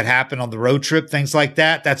everything that happened on the road trip, things like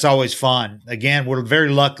that. That's always fun. Again, we're very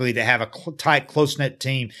lucky to have a tight, close-knit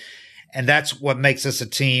team. And that's what makes us a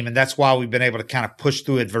team. And that's why we've been able to kind of push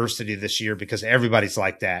through adversity this year because everybody's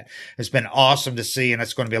like that. It's been awesome to see. And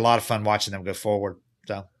it's going to be a lot of fun watching them go forward.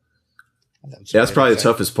 So that's probably the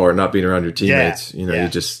toughest part, not being around your teammates. You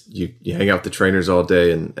hang out with the trainers all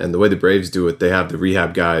day. And the way the Braves do it, they have the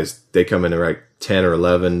rehab guys. They come in at like 10 or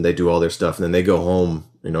 11. They do all their stuff. And then they go home,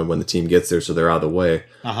 when the team gets there. So they're out of the way.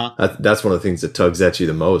 That's one of the things that tugs at you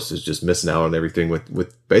the most is just missing out on everything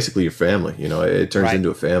with basically your family. It turns into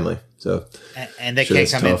a family. So, and they can't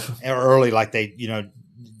come in early like they,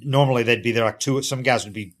 normally they'd be there like 2. Some guys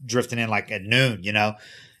would be drifting in like at noon, and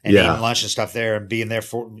eating lunch and stuff there and being there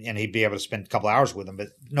and he'd be able to spend a couple hours with them. But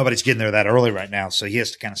nobody's getting there that early right now, so he has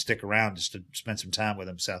to kind of stick around just to spend some time with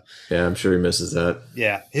them. So yeah, I'm sure he misses that.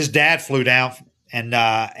 Yeah, his dad flew down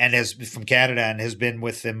and is from Canada and has been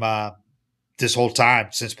with him this whole time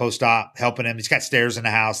since post-op, helping him. He's got stairs in the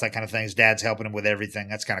house, that kind of thing. His dad's helping him with everything.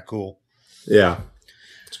 That's kind of cool. Yeah.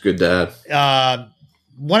 It's a good dad.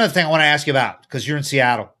 One other thing I want to ask you about, because you're in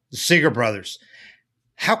Seattle, the Seager brothers.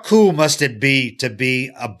 How cool must it be to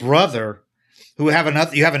be a brother you have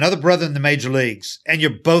another brother in the major leagues and you're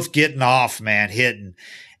both getting off, man, hitting.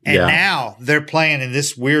 And now they're playing in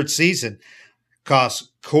this weird season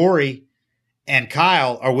because Corey and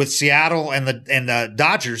Kyle are with Seattle and the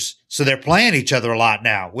Dodgers. So they're playing each other a lot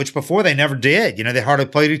now, which before they never did. They hardly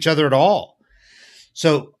played each other at all.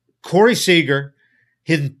 So Corey Seager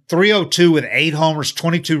hitting .302 with 8 homers,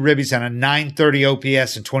 22 ribbies, and a .930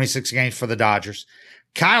 OPS in 26 games for the Dodgers.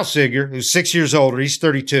 Kyle Seager, who's 6 years older, he's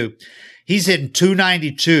 32. He's hitting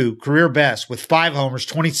 .292, career best, with 5 homers,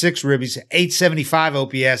 26 ribbies, 875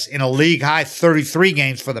 OPS in a league-high 33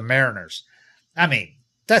 games for the Mariners. I mean,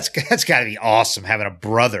 that's got to be awesome having a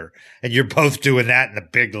brother, and you're both doing that in the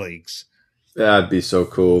big leagues. That'd be so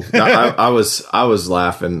cool. I was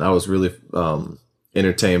laughing. I was really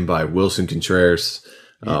entertained by Wilson Contreras.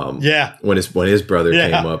 When his brother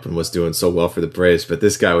came up and was doing so well for the Braves, but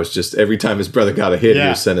this guy was just every time his brother got a hit, he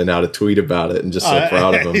was sending out a tweet about it and just so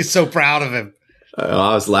proud of him. He's so proud of him.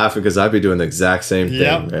 I was laughing because I'd be doing the exact same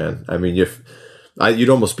thing, man. I mean, you'd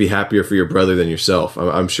almost be happier for your brother than yourself.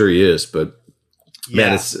 I'm sure he is, but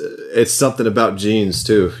man, it's something about genes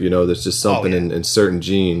too. There's just something in certain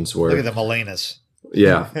genes where look at the Molinas.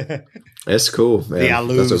 Yeah, it's cool, man.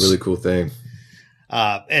 That's a really cool thing.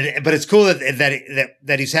 But it's cool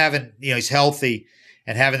that he's having, he's healthy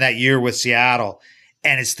and having that year with Seattle.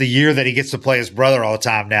 And it's the year that he gets to play his brother all the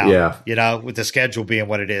time now. Yeah. You know, with the schedule being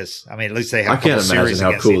what it is. I mean, at least they have I can't imagine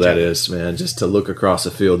how cool that is, man, just to look across the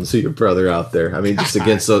field and see your brother out there. I mean, just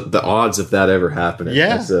against the odds of that ever happening.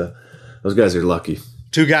 Yeah. Those guys are lucky.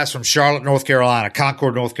 2 guys from Charlotte, North Carolina,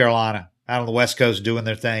 Concord, North Carolina, out on the West Coast doing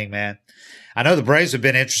their thing, man. I know the Braves have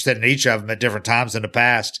been interested in each of them at different times in the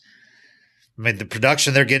past. I mean, the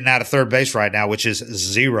production they're getting out of third base right now, which is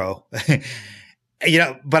 0. You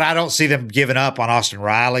know, but I don't see them giving up on Austin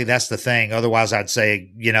Riley. That's the thing. Otherwise, I'd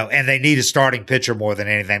say, you know, and they need a starting pitcher more than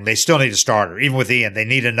anything. They still need a starter. Even with Ian, they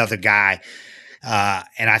need another guy.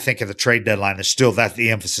 And I think at the trade deadline, there's still the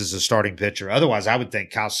emphasis of starting pitcher. Otherwise, I would think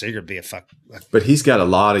Kyle Seager would be a fuck. But he's got a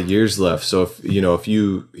lot of years left. So he's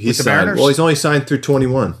signed. Mariners? Well, he's only signed through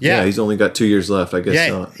 21. Yeah. He's only got 2 years left. I guess.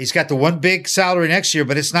 Yeah, he's got the one big salary next year,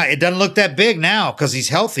 but it doesn't look that big now because he's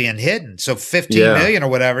healthy and hitting. So $15 million or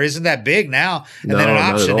whatever isn't that big now, and then an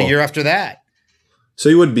option the year after that. So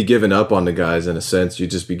you wouldn't be giving up on the guys in a sense. You'd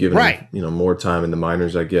just be giving Right. them, more time in the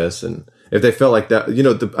minors, I guess. And if they felt like that,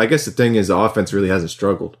 I guess the thing is the offense really hasn't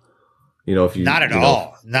struggled. If you not at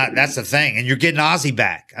all, that's the thing. And you're getting Ozzie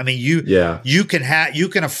back. I mean, you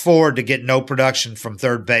can afford to get no production from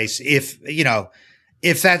third base if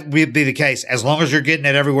that would be the case, as long as you're getting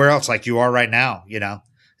it everywhere else like you are right now,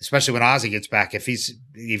 especially when Ozzie gets back, if he's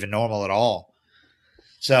even normal at all.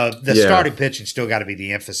 So the starting pitching still got to be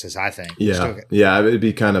the emphasis, I think. Yeah, it'd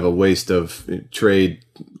be kind of a waste of trade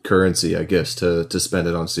currency, I guess, to spend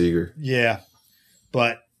it on Seager. Yeah,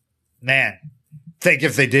 but man, think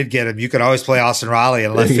if they did get him, you could always play Austin Riley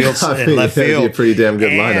in left field. That'd be a pretty damn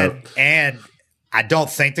good lineup. And I don't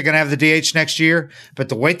think they're going to have the DH next year. But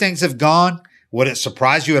the way things have gone, would it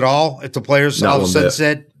surprise you at all if the players all of a sudden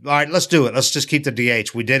said, "All right, let's do it. Let's just keep the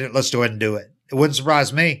DH. We did it. Let's go ahead and do it." It wouldn't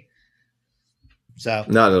surprise me. So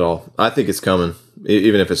not at all. I think it's coming.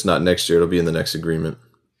 Even if it's not next year, it'll be in the next agreement.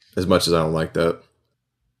 As much as I don't like that.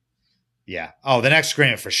 Yeah. Oh, the next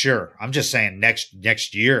agreement for sure. I'm just saying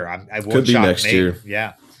next year. I could be next year.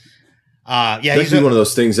 Yeah. He's one of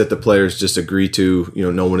those things that the players just agree to.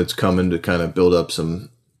 Know when it's coming to kind of build up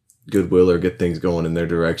some goodwill or get things going in their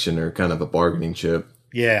direction, or kind of a bargaining chip.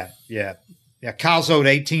 Yeah. Kyle's owed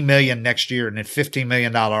 $18 million next year and a $15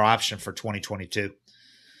 million option for 2022.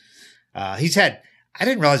 I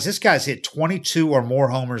didn't realize this guy's hit 22 or more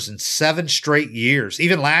homers in 7 straight years.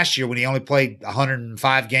 Even last year when he only played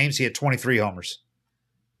 105 games, he had 23 homers.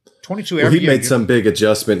 22 every year. He made some big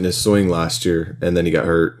adjustment in his swing last year, and then he got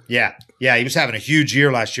hurt. Yeah, he was having a huge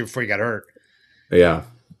year last year before he got hurt. Yeah.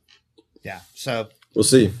 So we'll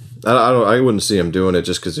see. I wouldn't see him doing it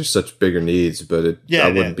just because there's such bigger needs, but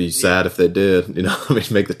I wouldn't be sad if they did.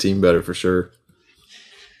 Make the team better for sure.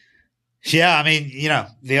 Yeah, I mean,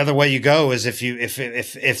 the other way you go is if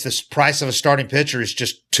the price of a starting pitcher is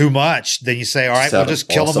just too much, then you say, all right, we'll just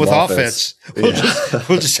kill them with offense. We'll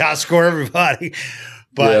just outscore everybody.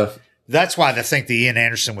 But that's why I think the Ian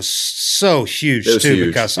Anderson was so huge too,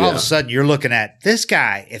 because all of a sudden you're looking at this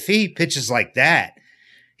guy. If he pitches like that,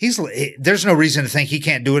 there's no reason to think he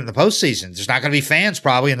can't do it in the postseason. There's not going to be fans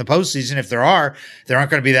probably in the postseason. If there aren't going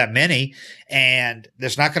to be that many. And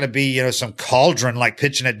there's not going to be, some cauldron like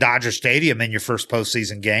pitching at Dodger Stadium in your first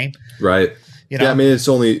postseason game. Right. Yeah, I mean, it's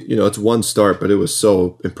only, it's one start, but it was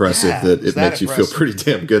so impressive that it makes you feel pretty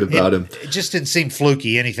damn good about him. It just didn't seem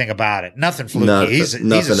fluky, anything about it. Nothing fluky. He's a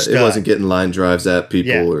stud. It wasn't getting line drives at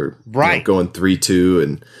people or going 3-2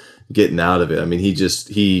 and getting out of it. I mean,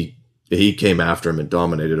 he came after him and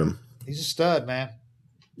dominated him. He's a stud, man.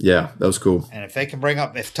 Yeah, that was cool. And if they can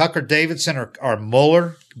if Tucker Davidson or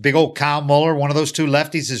Muller, big old Kyle Muller, one of those two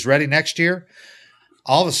lefties is ready next year,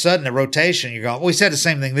 all of a sudden the rotation, you're going, well, we said the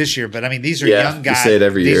same thing this year, but I mean, these are young guys. You say it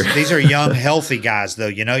every year. These are young, healthy guys, though.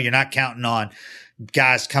 You're not counting on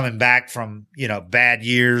guys coming back from, bad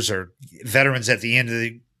years or veterans at the end of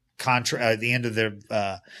the contract, the end of their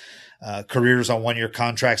careers on 1-year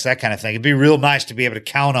contracts, that kind of thing. It'd be real nice to be able to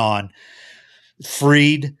count on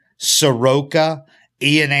Fried, Soroka,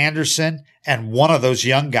 Ian Anderson, and one of those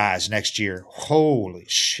young guys next year. Holy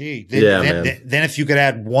shit. Then if you could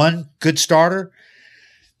add one good starter,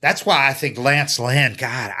 that's why I think Lance Lynn,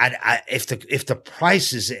 God, if the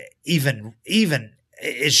price is even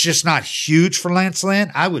it's just not huge for Lance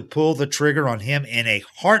Lynn, I would pull the trigger on him in a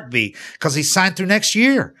heartbeat because he's signed through next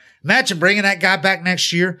year. Imagine bringing that guy back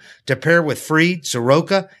next year to pair with Fried,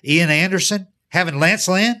 Soroka, Ian Anderson, having Lance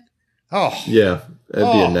Lynn. Oh, yeah.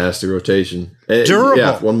 That'd be a nasty rotation. Durable.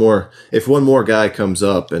 Yeah, if one more guy comes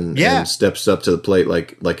up and steps up to the plate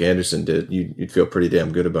like Anderson did, you'd feel pretty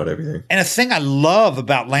damn good about everything. And a thing I love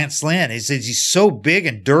about Lance Lynn is that he's so big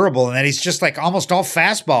and durable, and that he's just like almost all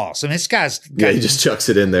fastballs. I mean, this guy's he just chucks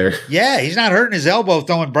it in there. Yeah, he's not hurting his elbow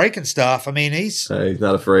throwing breaking stuff. I mean, he's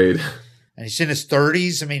not afraid. And he's in his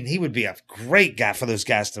 30s. I mean, he would be a great guy for those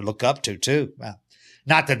guys to look up to too.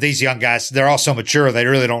 Not that these young guys, they're all so mature, they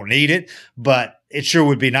really don't need it, but it sure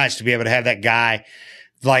would be nice to be able to have that guy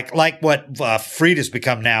like what Fried has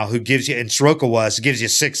become now, who gives you, and Soroka gives you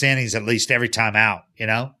 6 innings at least every time out, you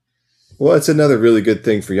know? Well, it's another really good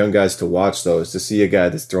thing for young guys to watch, though, is to see a guy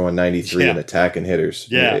that's throwing 93 and attacking hitters.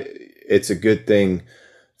 Yeah. It's a good thing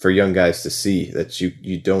for young guys to see that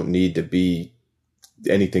you don't need to be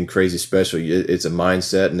anything crazy special. It's a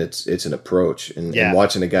mindset and it's an approach. And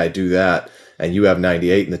watching a guy do that, and you have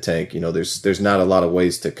 98 in the tank, you know, there's not a lot of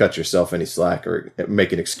ways to cut yourself any slack or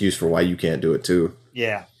make an excuse for why you can't do it too.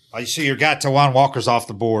 Yeah. You see your guy Tawan Walker's off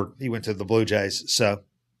the board. He went to the Blue Jays. So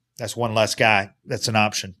that's one less guy. That's an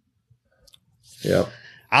option. Yeah.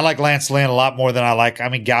 I like Lance Lynn a lot more than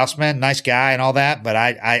Gausman, nice guy and all that, but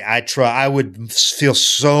I would feel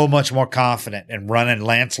so much more confident in running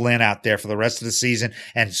Lance Lynn out there for the rest of the season,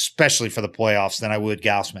 and especially for the playoffs, than I would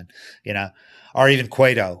Gausman, you know. Or even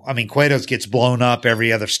Cueto. I mean, Cueto gets blown up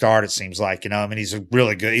every other start, it seems like, you know. I mean, he's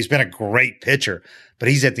really good. He's been a great pitcher, but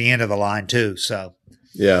he's at the end of the line too. So,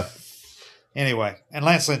 yeah. Anyway, and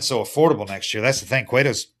Lance Lynn's so affordable next year. That's the thing.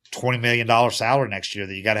 Cueto's $20 million salary next year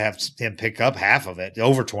that you got to have him pick up half of it,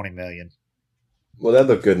 over $20 million. Well, that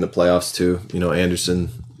looked good in the playoffs too. You know,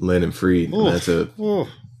 Anderson, Lynn, and Fried.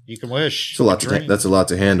 You can wish. That's a lot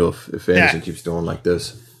to handle if Anderson keeps doing like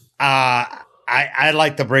this. I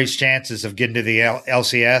like the Braves' chances of getting to the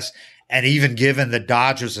LCS, and even giving the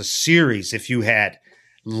Dodgers a series if you had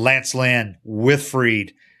Lance Lynn with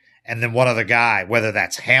Fried and then one other guy, whether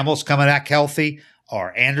that's Hamels coming back healthy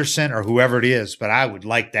or Anderson or whoever it is. But I would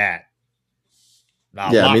like that.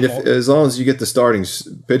 As long as you get the starting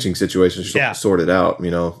pitching situation sorted out,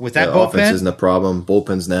 you know, with that bullpen, offense isn't a problem.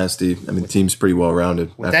 Bullpen's nasty. I mean, the team's pretty well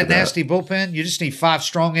rounded. With that nasty bullpen, you just need 5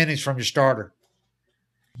 strong innings from your starter.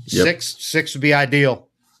 Yep. Six would be ideal.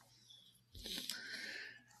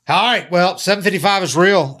 All right. Well, 7:55 is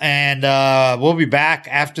real, and we'll be back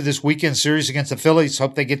after this weekend series against the Phillies.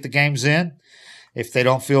 Hope they get the games in. If they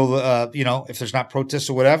don't feel, if there's not protests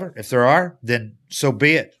or whatever, if there are, then so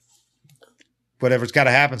be it. Whatever's got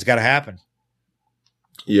to happen's got to happen.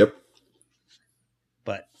 Yep.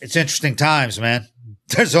 But it's interesting times, man.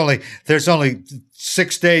 There's only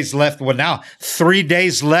 6 days left. Well, now 3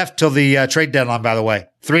 days left till the trade deadline, by the way.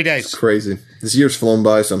 3 days. It's crazy. This year's flown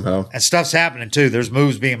by somehow. And stuff's happening, too. There's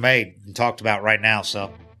moves being made and talked about right now,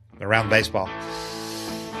 so around baseball.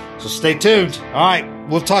 So stay tuned. All right.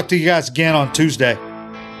 We'll talk to you guys again on Tuesday.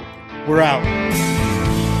 We're out.